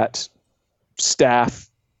do that staff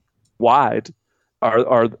wide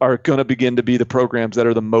are going to begin to be the programs that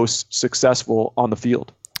are the most successful on the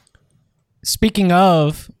field. Speaking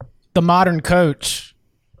of the modern coach,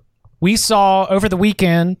 we saw over the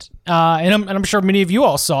weekend, and I'm sure many of you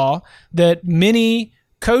all saw, that many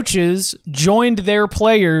coaches joined their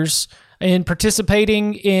players in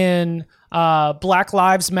participating in Black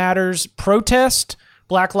Lives Matter's protest,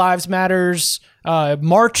 Black Lives Matter's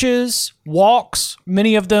marches, walks,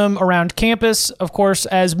 many of them around campus, of course,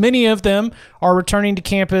 as many of them are returning to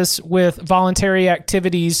campus with voluntary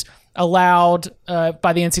activities allowed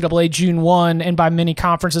by the NCAA June 1 and by many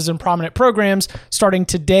conferences and prominent programs starting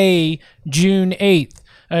today, June 8th.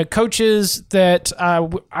 Coaches that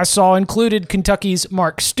I saw included Kentucky's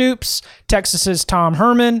Mark Stoops, Texas's Tom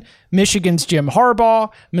Herman, Michigan's Jim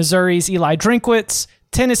Harbaugh, Missouri's Eli Drinkwitz,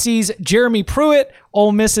 Tennessee's Jeremy Pruitt,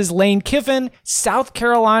 Ole Miss's Lane Kiffin, South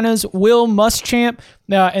Carolina's Will Muschamp,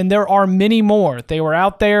 and there are many more. They were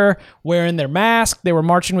out there wearing their mask. They were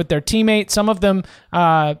marching with their teammates. Some of them,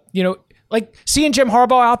 like seeing Jim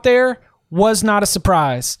Harbaugh out there was not a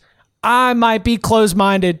surprise. I might be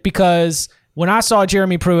closed-minded because when I saw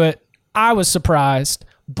Jeremy Pruitt, I was surprised.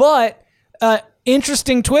 But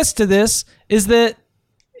interesting twist to this is that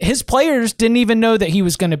his players didn't even know that he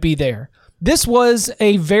was going to be there. This was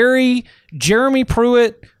a very Jeremy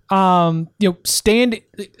Pruitt,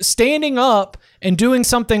 standing up and doing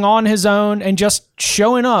something on his own and just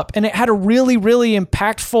showing up. And it had a really, really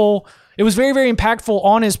impactful. It was very, very impactful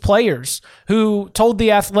on his players, who told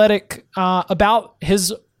The Athletic about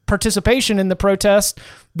his participation in the protest,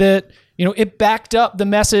 that it backed up the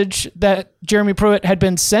message that Jeremy Pruitt had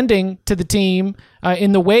been sending to the team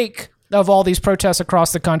in the wake of all these protests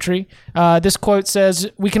across the country. This quote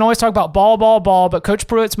says, "We can always talk about ball, but Coach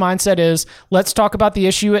Pruitt's mindset is, let's talk about the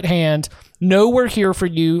issue at hand. Know we're here for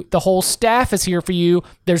you. The whole staff is here for you.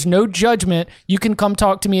 There's no judgment. You can come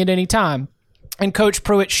talk to me at any time." And Coach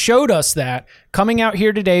Pruitt showed us that. Coming out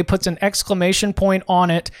here today puts an exclamation point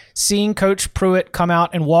on it. Seeing Coach Pruitt come out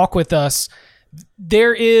and walk with us,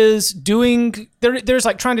 there's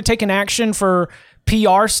like trying to take an action for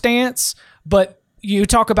PR stance, but you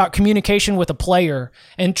talk about communication with a player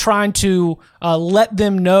and trying to let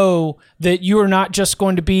them know that you are not just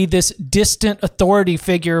going to be this distant authority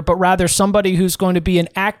figure, but rather somebody who's going to be an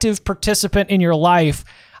active participant in your life.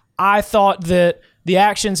 I thought that the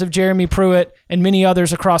actions of Jeremy Pruitt and many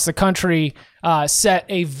others across the country set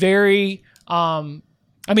a very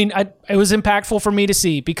it was impactful for me to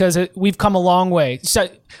see, because we've come a long way. So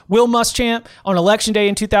Will Muschamp on Election Day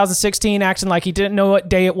in 2016 acting like he didn't know what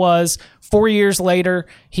day it was. 4 years later,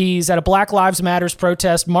 he's at a Black Lives Matters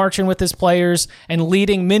protest, marching with his players and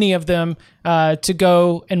leading many of them to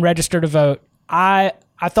go and register to vote. I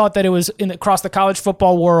thought that it was across the college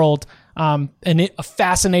football world a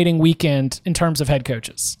fascinating weekend in terms of head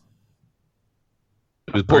coaches.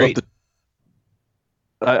 It was great.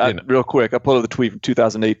 Real quick, I pulled up the tweet from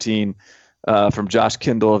 2018 from Josh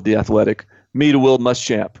Kendall of The Athletic. Me to Will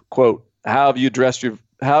Muschamp, quote, how have you addressed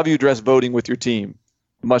voting with your team?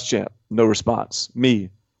 Muschamp, no response. Me,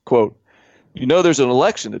 quote, there's an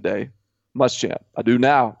election today. Muschamp, I do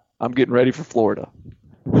now. I'm getting ready for Florida.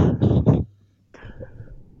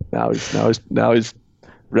 Now he's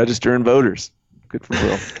registering voters. Good for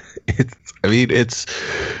Will.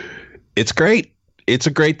 It's great. It's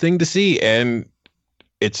a great thing to see, and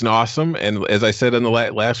it's awesome. And as I said in the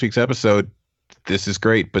last week's episode, this is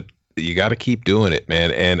great, but you got to keep doing it,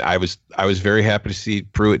 man. And I was very happy to see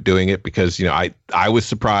Pruitt doing it, because I was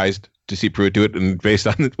surprised to see Pruitt do it, and based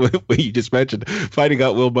on what you just mentioned, finding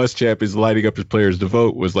out Will Muschamp is lining up his players to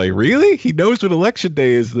vote was like, really? He knows what election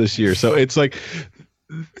day is this year. So it's like,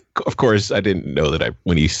 of course, I didn't know that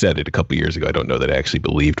when he said it a couple years ago, I don't know that I actually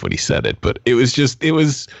believed when he said it, but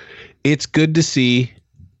it's good to see.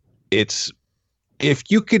 If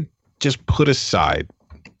you could just put aside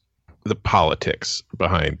the politics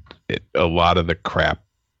behind it, a lot of the crap,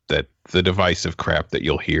 the divisive crap that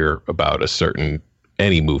you'll hear about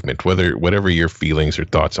any movement, whatever your feelings or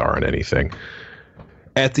thoughts are on anything,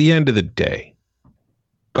 at the end of the day,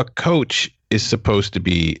 a coach is supposed to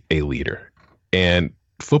be a leader, and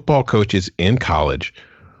football coaches in college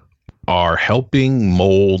are helping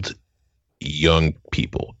mold young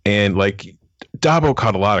people. And like, Dabo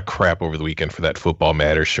caught a lot of crap over the weekend for that Football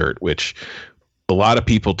Matters shirt, which a lot of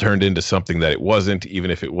people turned into something that it wasn't, even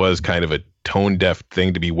if it was kind of a tone-deaf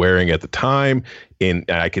thing to be wearing at the time. And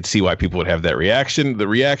I could see why people would have that reaction. The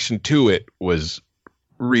reaction to it was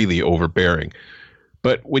really overbearing.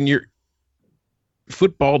 But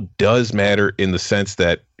football does matter in the sense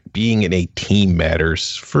that being in a team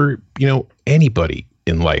matters for, anybody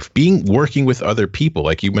in life. Working with other people,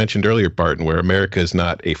 like you mentioned earlier, Barton, where America is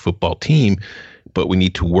not a football team, but we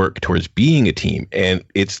need to work towards being a team. And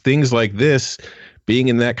it's things like this, being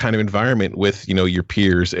in that kind of environment with, your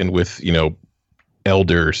peers and with,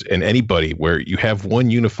 elders and anybody, where you have one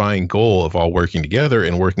unifying goal of all working together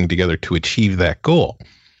and working together to achieve that goal.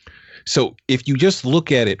 So if you just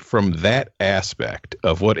look at it from that aspect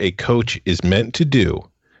of what a coach is meant to do,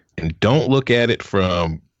 and don't look at it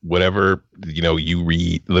from whatever, you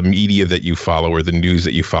read, the media that you follow, or the news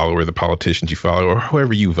that you follow, or the politicians you follow, or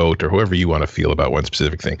whoever you vote, or whoever you want to feel about one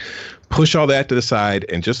specific thing. Push all that to the side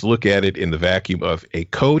and just look at it in the vacuum of a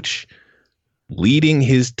coach leading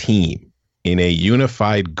his team in a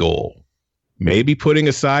unified goal, maybe putting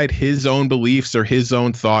aside his own beliefs or his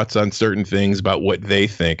own thoughts on certain things about what they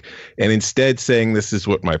think, and instead saying, this is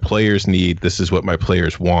what my players need, this is what my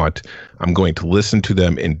players want, I'm going to listen to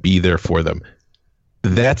them and be there for them.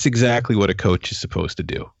 That's exactly what a coach is supposed to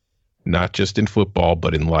do, not just in football,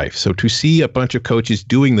 but in life. So to see a bunch of coaches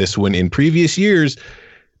doing this, when in previous years,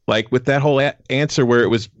 like with that whole answer where it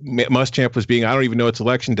was Muschamp was being, I don't even know it's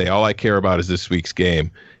election day, all I care about is this week's game,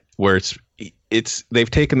 where they've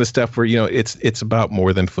taken the stuff where, it's about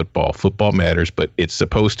more than football. Football matters, but it's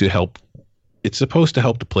supposed to help it's supposed to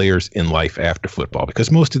help the players in life after football,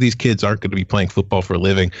 because most of these kids aren't going to be playing football for a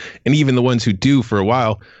living. And even the ones who do for a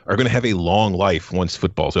while are going to have a long life once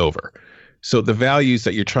football's over. So the values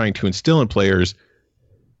that you're trying to instill in players,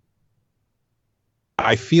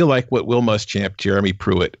 I feel like what Will Muschamp, Jeremy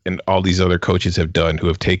Pruitt, and all these other coaches have done who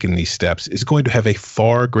have taken these steps is going to have a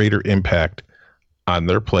far greater impact on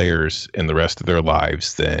their players and the rest of their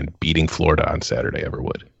lives than beating Florida on Saturday ever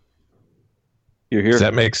would. You're here. Does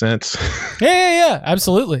that make sense? Yeah,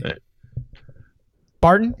 absolutely.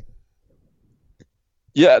 Barton?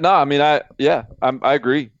 Yeah, no, I mean, I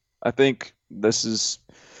agree. I think this is,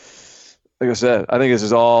 like I said, I think this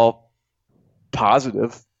is all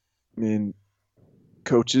positive. I mean,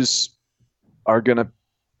 coaches are going to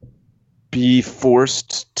be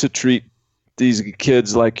forced to treat these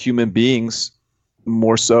kids like human beings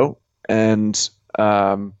more so. And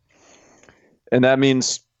that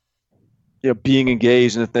means, being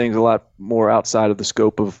engaged in things a lot more outside of the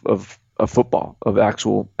scope of football, of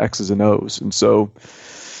actual X's and O's. And so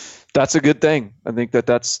that's a good thing. I think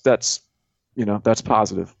that's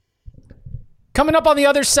positive. Coming up on the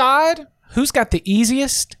other side, who's got the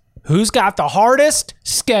easiest, who's got the hardest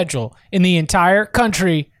schedule in the entire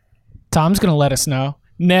country? Tom's going to let us know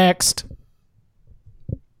next.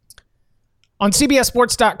 On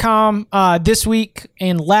CBSSports.com this week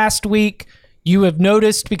and last week, you have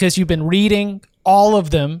noticed, because you've been reading all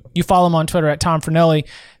of them, you follow him on Twitter at Tom Fornelli.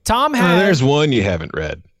 Tom has... there's one you haven't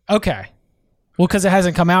read. Okay. Well, because it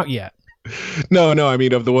hasn't come out yet. No, I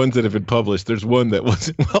mean, of the ones that have been published, there's one that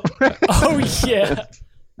wasn't well read. Oh, yeah.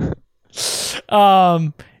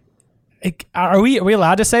 Are we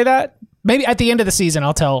allowed to say that? Maybe at the end of the season,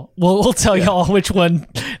 we'll tell y'all which one.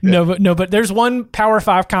 No, but there's one Power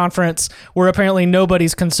 5 conference where apparently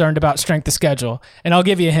nobody's concerned about strength of schedule. And I'll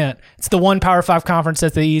give you a hint. It's the one Power 5 conference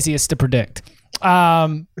that's the easiest to predict.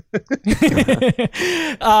 So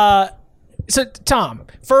Tom,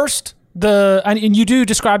 first, and you do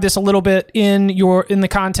describe this a little bit in the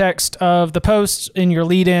context of the posts in your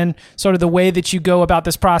lead-in, sort of the way that you go about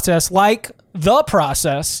this process, like the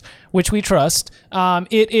process, which we trust.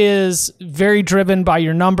 It is very driven by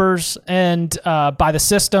your numbers and by the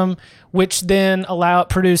system, which then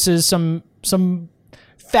produces some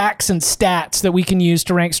facts and stats that we can use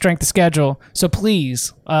to rank strength of schedule. So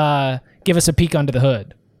please give us a peek under the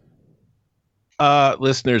hood.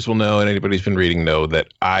 Listeners will know, and anybody who's been reading know, that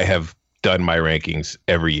I have done my rankings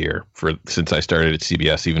every year since I started at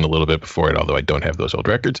CBS, even a little bit before it, although I don't have those old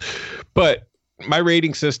records. But my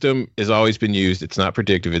rating system has always been used. It's not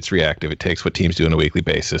predictive, it's reactive. It takes what teams do on a weekly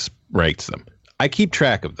basis, ranks them. I keep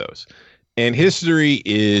track of those. And history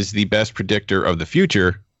is the best predictor of the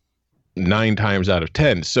future 9 times out of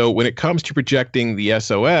 10. So when it comes to projecting the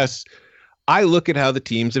SOS, I look at how the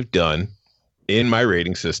teams have done in my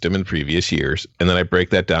rating system in previous years, and then I break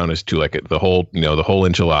that down as to like the whole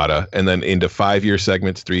enchilada, and then into 5-year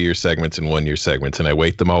segments, 3-year segments, and 1-year segments, and I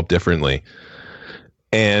weight them all differently.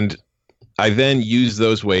 And I then use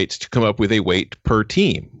those weights to come up with a weight per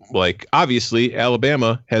team. Like, obviously,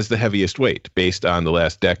 Alabama has the heaviest weight based on the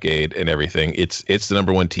last decade and everything. It's the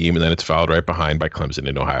number one team, and then it's followed right behind by Clemson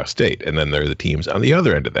and Ohio State. And then there are the teams on the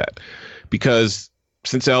other end of that. Because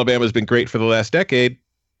since Alabama's been great for the last decade,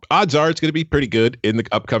 odds are it's going to be pretty good in the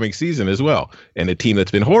upcoming season as well. And a team that's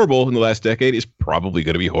been horrible in the last decade is probably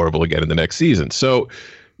going to be horrible again in the next season. So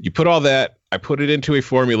you put all that, I put it into a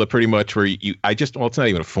formula pretty much where it's not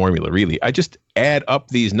even a formula really. I just add up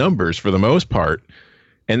these numbers for the most part.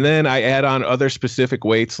 And then I add on other specific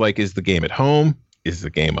weights, like, is the game at home? Is the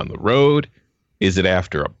game on the road? Is it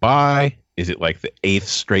after a bye? Is it like the 8th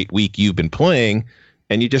straight week you've been playing?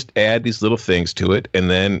 And you just add these little things to it. And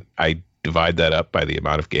then I divide that up by the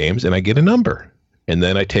amount of games and I get a number. And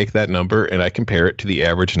then I take that number and I compare it to the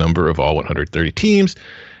average number of all 130 teams.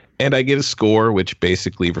 And I get a score which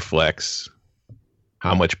basically reflects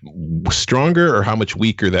how much stronger or how much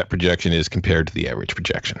weaker that projection is compared to the average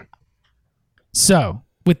projection. So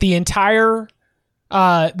with the entire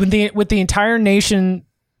entire nation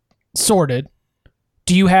sorted,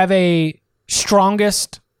 do you have a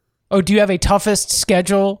toughest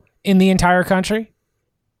schedule in the entire country?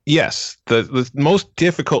 Yes. The most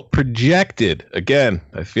difficult projected, again,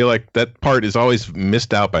 I feel like that part is always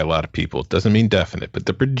missed out by a lot of people. It doesn't mean definite, but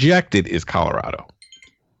the projected is Colorado,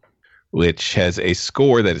 which has a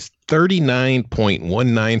score that is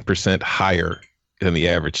 39.19% higher than the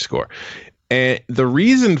average score. And the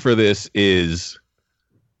reason for this is,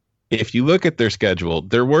 if you look at their schedule,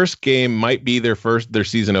 their worst game might be their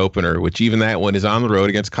season opener, which even that one is on the road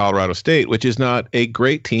against Colorado State, which is not a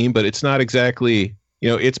great team, but it's not exactly,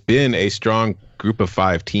 it's been a strong group of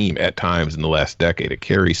 5 team at times in the last decade. It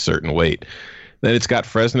carries certain weight. Then it's got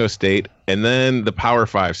Fresno State, and then the Power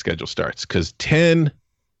 5 schedule starts because 10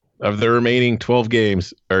 of the remaining 12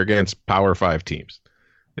 games are against Power 5 teams.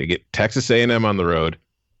 They get Texas A&M on the road,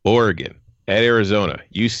 Oregon, at Arizona,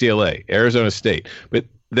 UCLA, Arizona State. But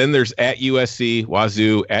then there's at USC,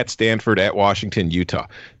 Wazoo, at Stanford, at Washington, Utah.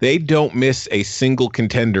 They don't miss a single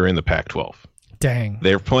contender in the Pac-12. Dang.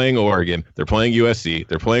 They're playing Oregon, they're playing USC,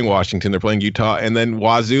 they're playing Washington, they're playing Utah, and then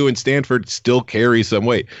Wazoo and Stanford still carry some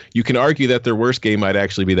weight. You can argue that their worst game might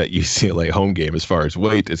actually be that UCLA home game as far as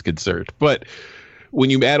weight is concerned. But when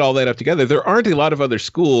you add all that up together, there aren't a lot of other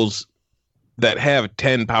schools that have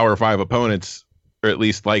 10 Power 5 opponents, or at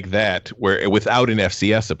least like that, where without an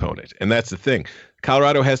FCS opponent. And that's the thing.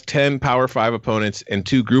 Colorado has 10 Power 5 opponents and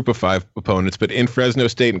 2 Group of 5 opponents, but in Fresno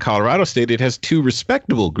State and Colorado State, it has 2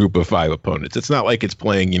 respectable Group of 5 opponents. It's not like it's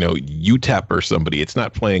playing, UTEP or somebody. It's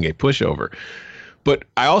not playing a pushover. But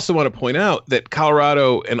I also want to point out that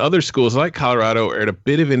Colorado and other schools like Colorado are at a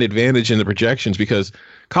bit of an advantage in the projections because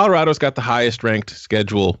Colorado's got the highest ranked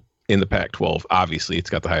schedule in the Pac-12. Obviously,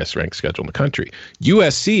 it's got the highest ranked schedule in the country.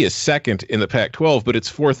 USC is second in the Pac-12, but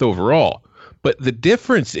it's 4th overall. But the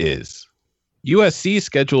difference is USC's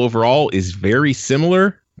schedule overall is very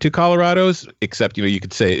similar to Colorado's, except, you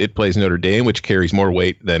could say it plays Notre Dame, which carries more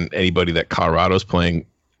weight than anybody that Colorado's playing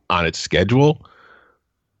on its schedule.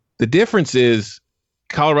 The difference is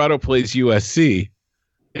Colorado plays USC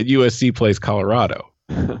and USC plays Colorado.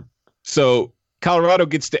 So Colorado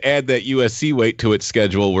gets to add that USC weight to its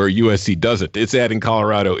schedule where USC doesn't. It's adding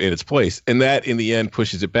Colorado in its place. And that, in the end,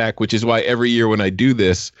 pushes it back, which is why every year when I do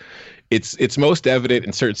this, it's most evident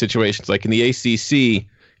in certain situations. Like in the ACC,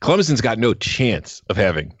 Clemson's got no chance of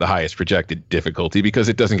having the highest projected difficulty because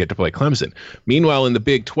it doesn't get to play Clemson. Meanwhile, in the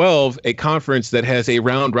Big 12, a conference that has a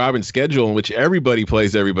round-robin schedule in which everybody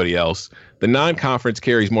plays everybody else, the non-conference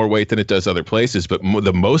carries more weight than it does other places. But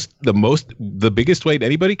the biggest weight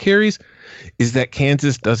anybody carries is that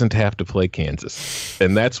Kansas doesn't have to play Kansas.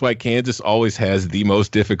 And that's why Kansas always has the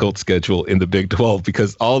most difficult schedule in the Big 12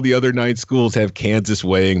 because all the other 9 schools have Kansas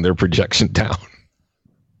weighing their projection down.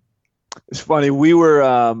 It's funny. We were,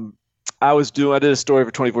 I did a story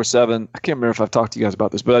for 24/7. I can't remember if I've talked to you guys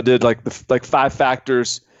about this, but I did like 5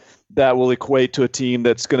 factors that will equate to a team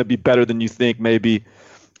that's going to be better than you think maybe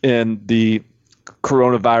in the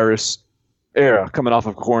coronavirus era coming off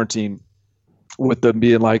of quarantine, with them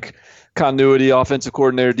being like continuity, offensive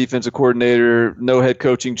coordinator, defensive coordinator, no head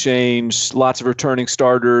coaching change, lots of returning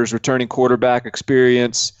starters, returning quarterback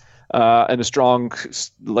experience, and a strong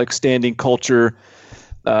standing culture.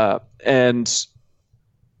 And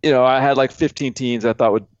I had like 15 teams I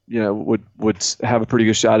thought would have a pretty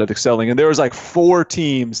good shot at excelling, and there was like 4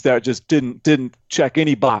 teams that just didn't check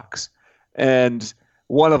any box, and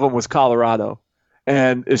one of them was Colorado.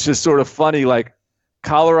 And it's just sort of funny, like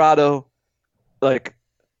Colorado, like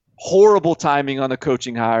horrible timing on the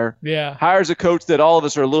coaching hire. Yeah, hires a coach that all of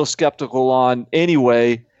us are a little skeptical on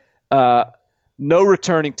anyway. No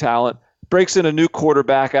returning talent. Breaks in a new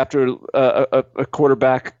quarterback after a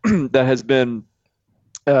quarterback that has been,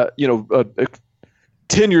 a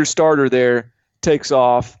tenured starter there takes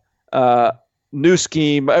off. New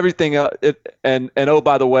scheme, everything. And oh,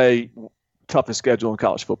 by the way, toughest schedule in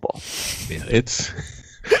college football. Yeah, it's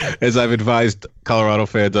as I've advised Colorado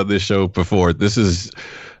fans on this show before. This is,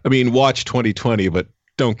 watch 2020, but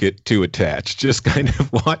don't get too attached. Just kind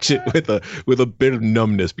of watch it with a bit of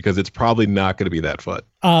numbness because it's probably not going to be that fun.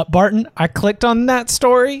 Barton, I clicked on that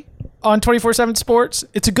story on 24/7 Sports.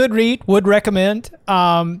 It's a good read. Would recommend.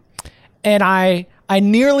 And I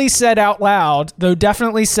nearly said out loud, though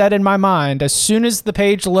definitely said in my mind, as soon as the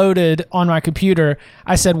page loaded on my computer,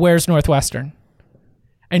 I said, "Where's Northwestern?"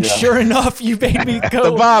 And sure enough, you made me go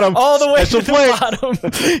the bottom. All the way to the bottom.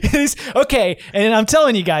 Okay, and I'm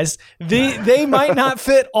telling you guys, they might not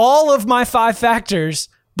fit all of my 5 factors,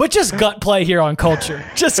 but just gut play here on culture.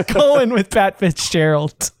 Just going with Pat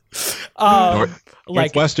Fitzgerald.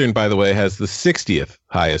 Northwestern, by the way, has the 60th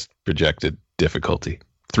highest projected difficulty,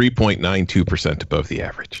 3.92% above the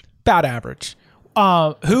average. About average.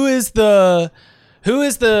 Who is the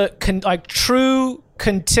true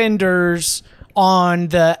contenders on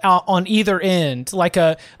either end, like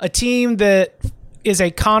a team that is a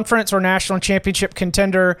conference or national championship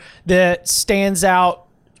contender that stands out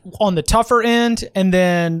on the tougher end, and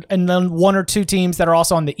then 1 or 2 teams that are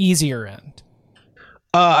also on the easier end?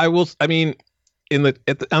 On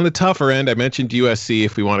the tougher end, I mentioned USC.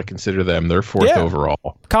 If we want to consider them, they're 4th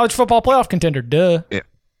overall. College football playoff contender, duh. Yeah.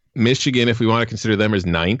 Michigan, if we want to consider them, is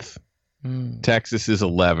 9th. Texas is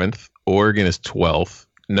 11th. Oregon is 12th.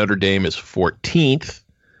 Notre Dame is 14th.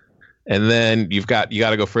 And then you got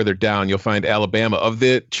to go further down. You'll find Alabama. Of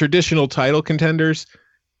the traditional title contenders,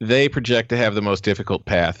 they project to have the most difficult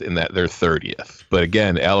path in that they're 30th. But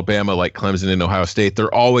again, Alabama, like Clemson and Ohio State,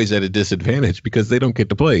 they're always at a disadvantage because they don't get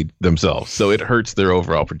to play themselves. So it hurts their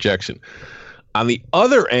overall projection. On the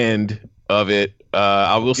other end of it,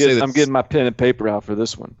 I will say that I'm getting my pen and paper out for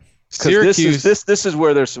this one. Syracuse, this is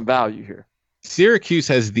where there's some value here. Syracuse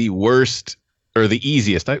has the worst or the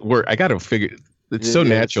easiest. I got to figure. It's so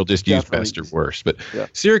natural just use best or worst. But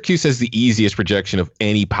Syracuse has the easiest projection of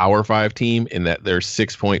any Power 5 team in that they're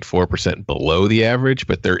 6.4% below the average,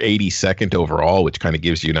 but they're 82nd overall, which kind of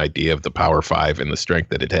gives you an idea of the Power 5 and the strength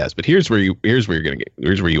that it has. But here's where you want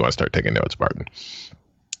to start taking notes, Barton.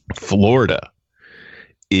 Florida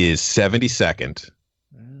is 72nd,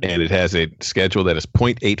 and it has a schedule that is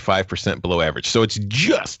 0.85% below average. So it's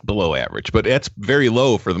just below average, but that's very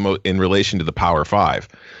low for in relation to the Power 5.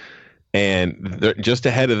 And just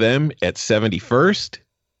ahead of them at 71st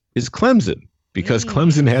is Clemson, because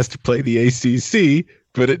Clemson has to play the ACC,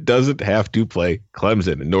 but it doesn't have to play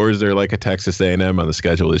Clemson. Nor is there like a Texas A&M on the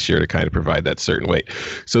schedule this year to kind of provide that certain weight.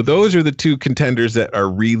 So those are the two contenders that are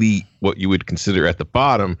really what you would consider at the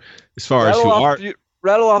bottom as far as who are.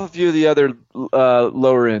 Rattle off a few of the other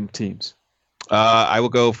lower end teams. I will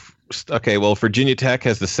go. Okay, well, Virginia Tech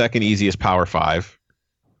has the second easiest Power 5.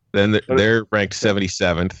 Then they're ranked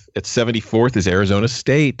 77th. At 74th is Arizona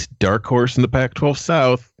State, dark horse in the Pac-12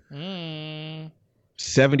 South.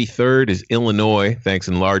 73rd is Illinois, thanks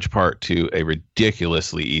in large part to a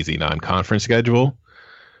ridiculously easy non-conference schedule.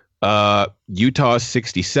 Utah is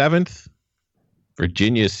 67th.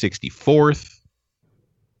 Virginia is 64th.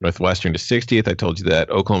 Northwestern is 60th. I told you that.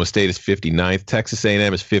 Oklahoma State is 59th. Texas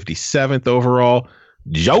A&M is 57th overall.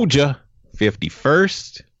 Georgia,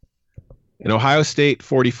 51st. And Ohio State,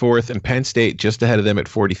 44th, and Penn State just ahead of them at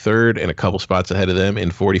 43rd, and a couple spots ahead of them in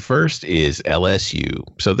 41st is LSU.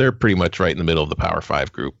 So they're pretty much right in the middle of the Power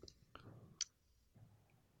 5 group.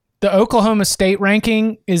 The Oklahoma State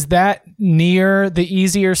ranking, is that near the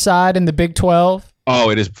easier side in the Big 12? Oh,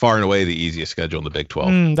 it is far and away the easiest schedule in the Big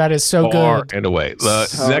 12. That is so far good. And away.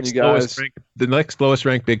 The next lowest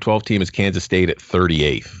ranked Big 12 team is Kansas State at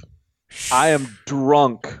 38th. I am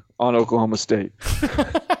drunk on Oklahoma State.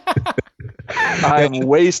 I am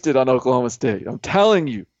wasted on Oklahoma State. I'm telling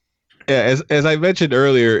you. Yeah, as I mentioned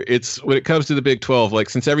earlier, it's when it comes to the Big 12, like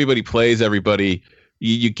since everybody plays everybody,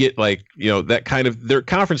 you get like, that kind of, their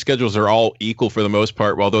conference schedules are all equal for the most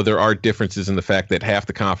part, although there are differences in the fact that half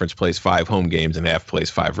the conference plays 5 home games and half plays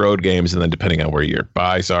 5 road games, and then depending on where your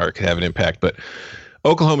buys are, it could have an impact. But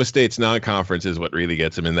Oklahoma State's non-conference is what really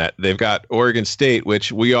gets them in that. They've got Oregon State,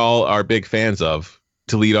 which we all are big fans of,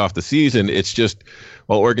 to lead off the season. It's just,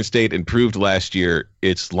 while Oregon State improved last year,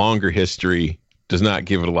 its longer history does not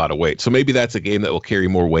give it a lot of weight. So maybe that's a game that will carry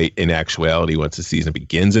more weight in actuality once the season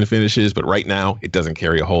begins and finishes. But right now, it doesn't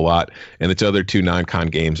carry a whole lot. And its other 2 non-con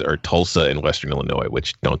games are Tulsa and Western Illinois,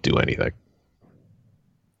 which don't do anything.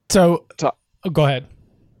 So, go ahead.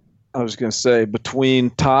 I was going to say, between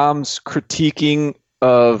Tom's critiquing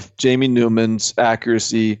of Jamie Newman's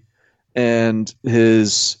accuracy and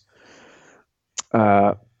his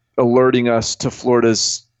alerting us to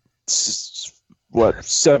Florida's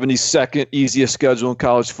 72nd easiest schedule in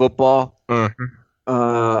college football.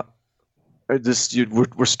 We're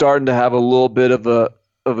starting to have a little bit of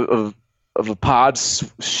a pod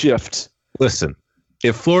shift. Listen,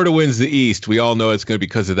 if Florida wins the East, we all know it's going to be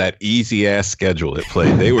because of that easy ass schedule it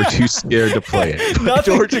played. They were too scared to play it.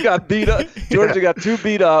 Georgia got beat up. Georgia got too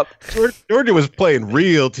beat up. Georgia was playing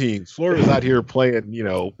real teams. Florida was out here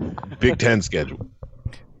playing, Big Ten schedule.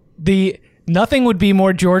 Nothing would be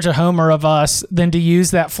more Georgia homer of us than to use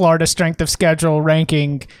that Florida strength of schedule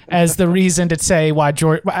ranking as the reason to say why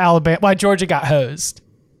Georgia got hosed.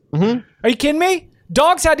 Mm-hmm. Are you kidding me?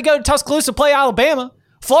 Dogs had to go to Tuscaloosa to play Alabama.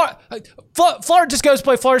 Florida just goes to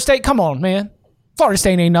play Florida State. Come on, man. Florida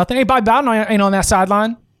State ain't nothing. Anybody Bowden ain't on that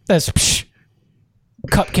sideline. That's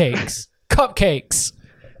cupcakes. Cupcakes.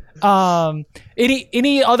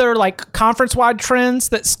 Any other like conference-wide trends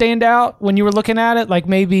that stand out when you were looking at it? Like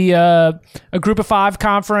maybe a Group of 5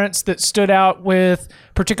 conference that stood out with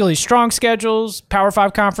particularly strong schedules, Power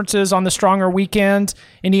 5 conferences on the stronger weekend.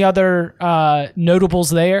 Any other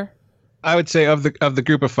notables there? I would say of the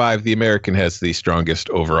Group of 5, the American has the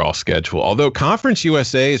strongest overall schedule. Although Conference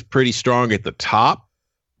USA is pretty strong at the top.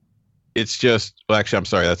 It's just, well, actually, I'm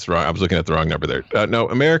sorry, that's wrong. I was looking at the wrong number there. No,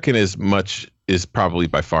 American is probably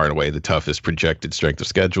by far and away the toughest projected strength of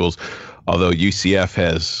schedules. Although UCF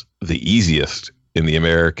has the easiest in the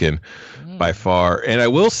American by far. And I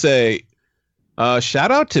will say,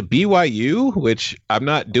 Shout out to BYU, which I'm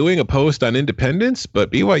not doing a post on Independence,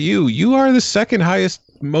 but BYU, you are the second highest,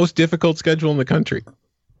 most difficult schedule in the country.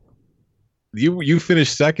 You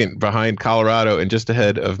finished second behind Colorado and just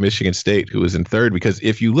ahead of Michigan State, who was in third. Because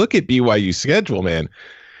if you look at BYU's schedule, man,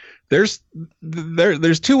 there's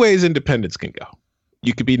two ways Independence can go.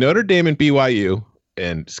 You could be Notre Dame and BYU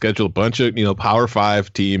and schedule a bunch of Power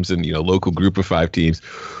 5 teams and local Group of 5 teams.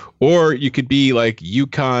 Or you could be like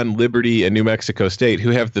UConn, Liberty, and New Mexico State,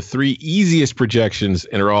 who have the 3 easiest projections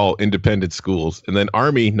and are all independent schools. And then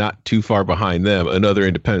Army, not too far behind them, another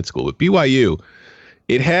independent school. But BYU,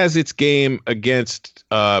 it has its game against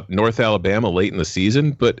North Alabama late in the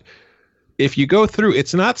season. But if you go through,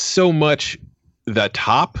 it's not so much the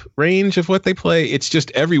top range of what they play. It's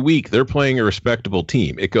just every week they're playing a respectable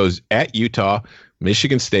team. It goes at Utah,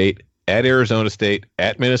 Michigan State, at Arizona State,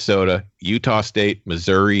 at Minnesota, Utah State,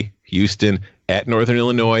 Missouri, Houston, at Northern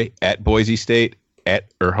Illinois, at Boise State,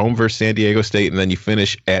 or home versus San Diego State, and then you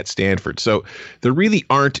finish at Stanford. So there really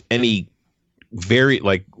aren't any very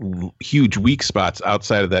huge weak spots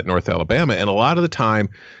outside of that North Alabama. And a lot of the time,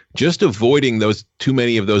 just avoiding too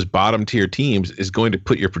many of those bottom tier teams is going to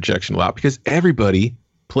put your projection a lot, because everybody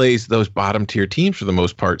plays those bottom tier teams for the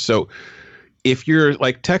most part. So if you're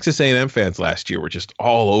like Texas A&M fans last year were just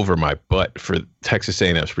all over my butt for Texas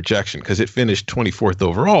A&M's projection because it finished 24th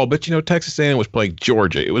overall. But, Texas A&M was playing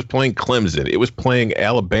Georgia. It was playing Clemson. It was playing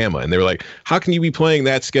Alabama. And they were like, how can you be playing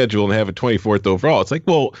that schedule and have a 24th overall? It's like,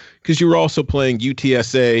 well, because you were also playing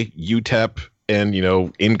UTSA, UTEP, and,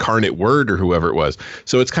 Incarnate Word or whoever it was.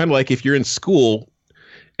 So it's kind of like if you're in school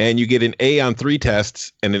and you get an A on 3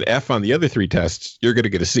 tests and an F on the other 3 tests, you're going to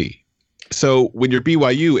get a C. So when you're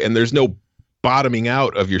BYU and there's no bottoming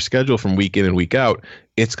out of your schedule from week in and week out,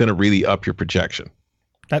 it's going to really up your projection.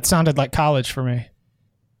 That sounded like college for me.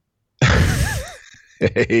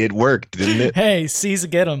 It worked, didn't it? Hey, C's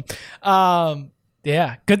get them.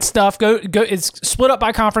 Yeah, good stuff. Go. It's split up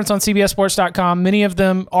by conference on CBSSports.com. Many of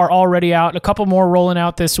them are already out. A couple more rolling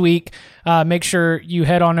out this week. Make sure you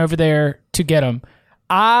head on over there to get them.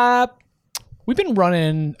 We've been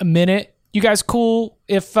running a minute. You guys cool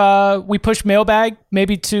if we push mailbag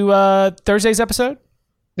maybe to Thursday's episode?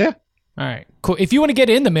 Yeah. All right, cool. If you want to get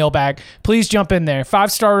in the mailbag, please jump in there.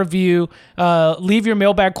 5-star review. Leave your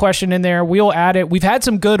mailbag question in there. We'll add it. We've had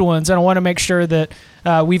some good ones, and I want to make sure that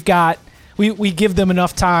we give them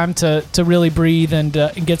enough time to really breathe and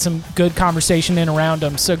get some good conversation in around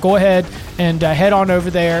them. So go ahead and head on over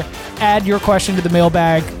there. Add your question to the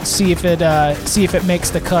mailbag. See if it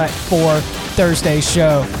makes the cut for Thursday's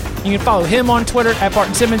show. You can follow him on Twitter at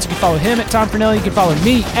Barton Simmons. You can follow him at Tom Pernell. You can follow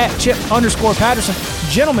me at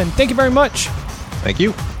Chip_Patterson. Gentlemen, thank you very much. Thank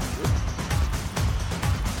you.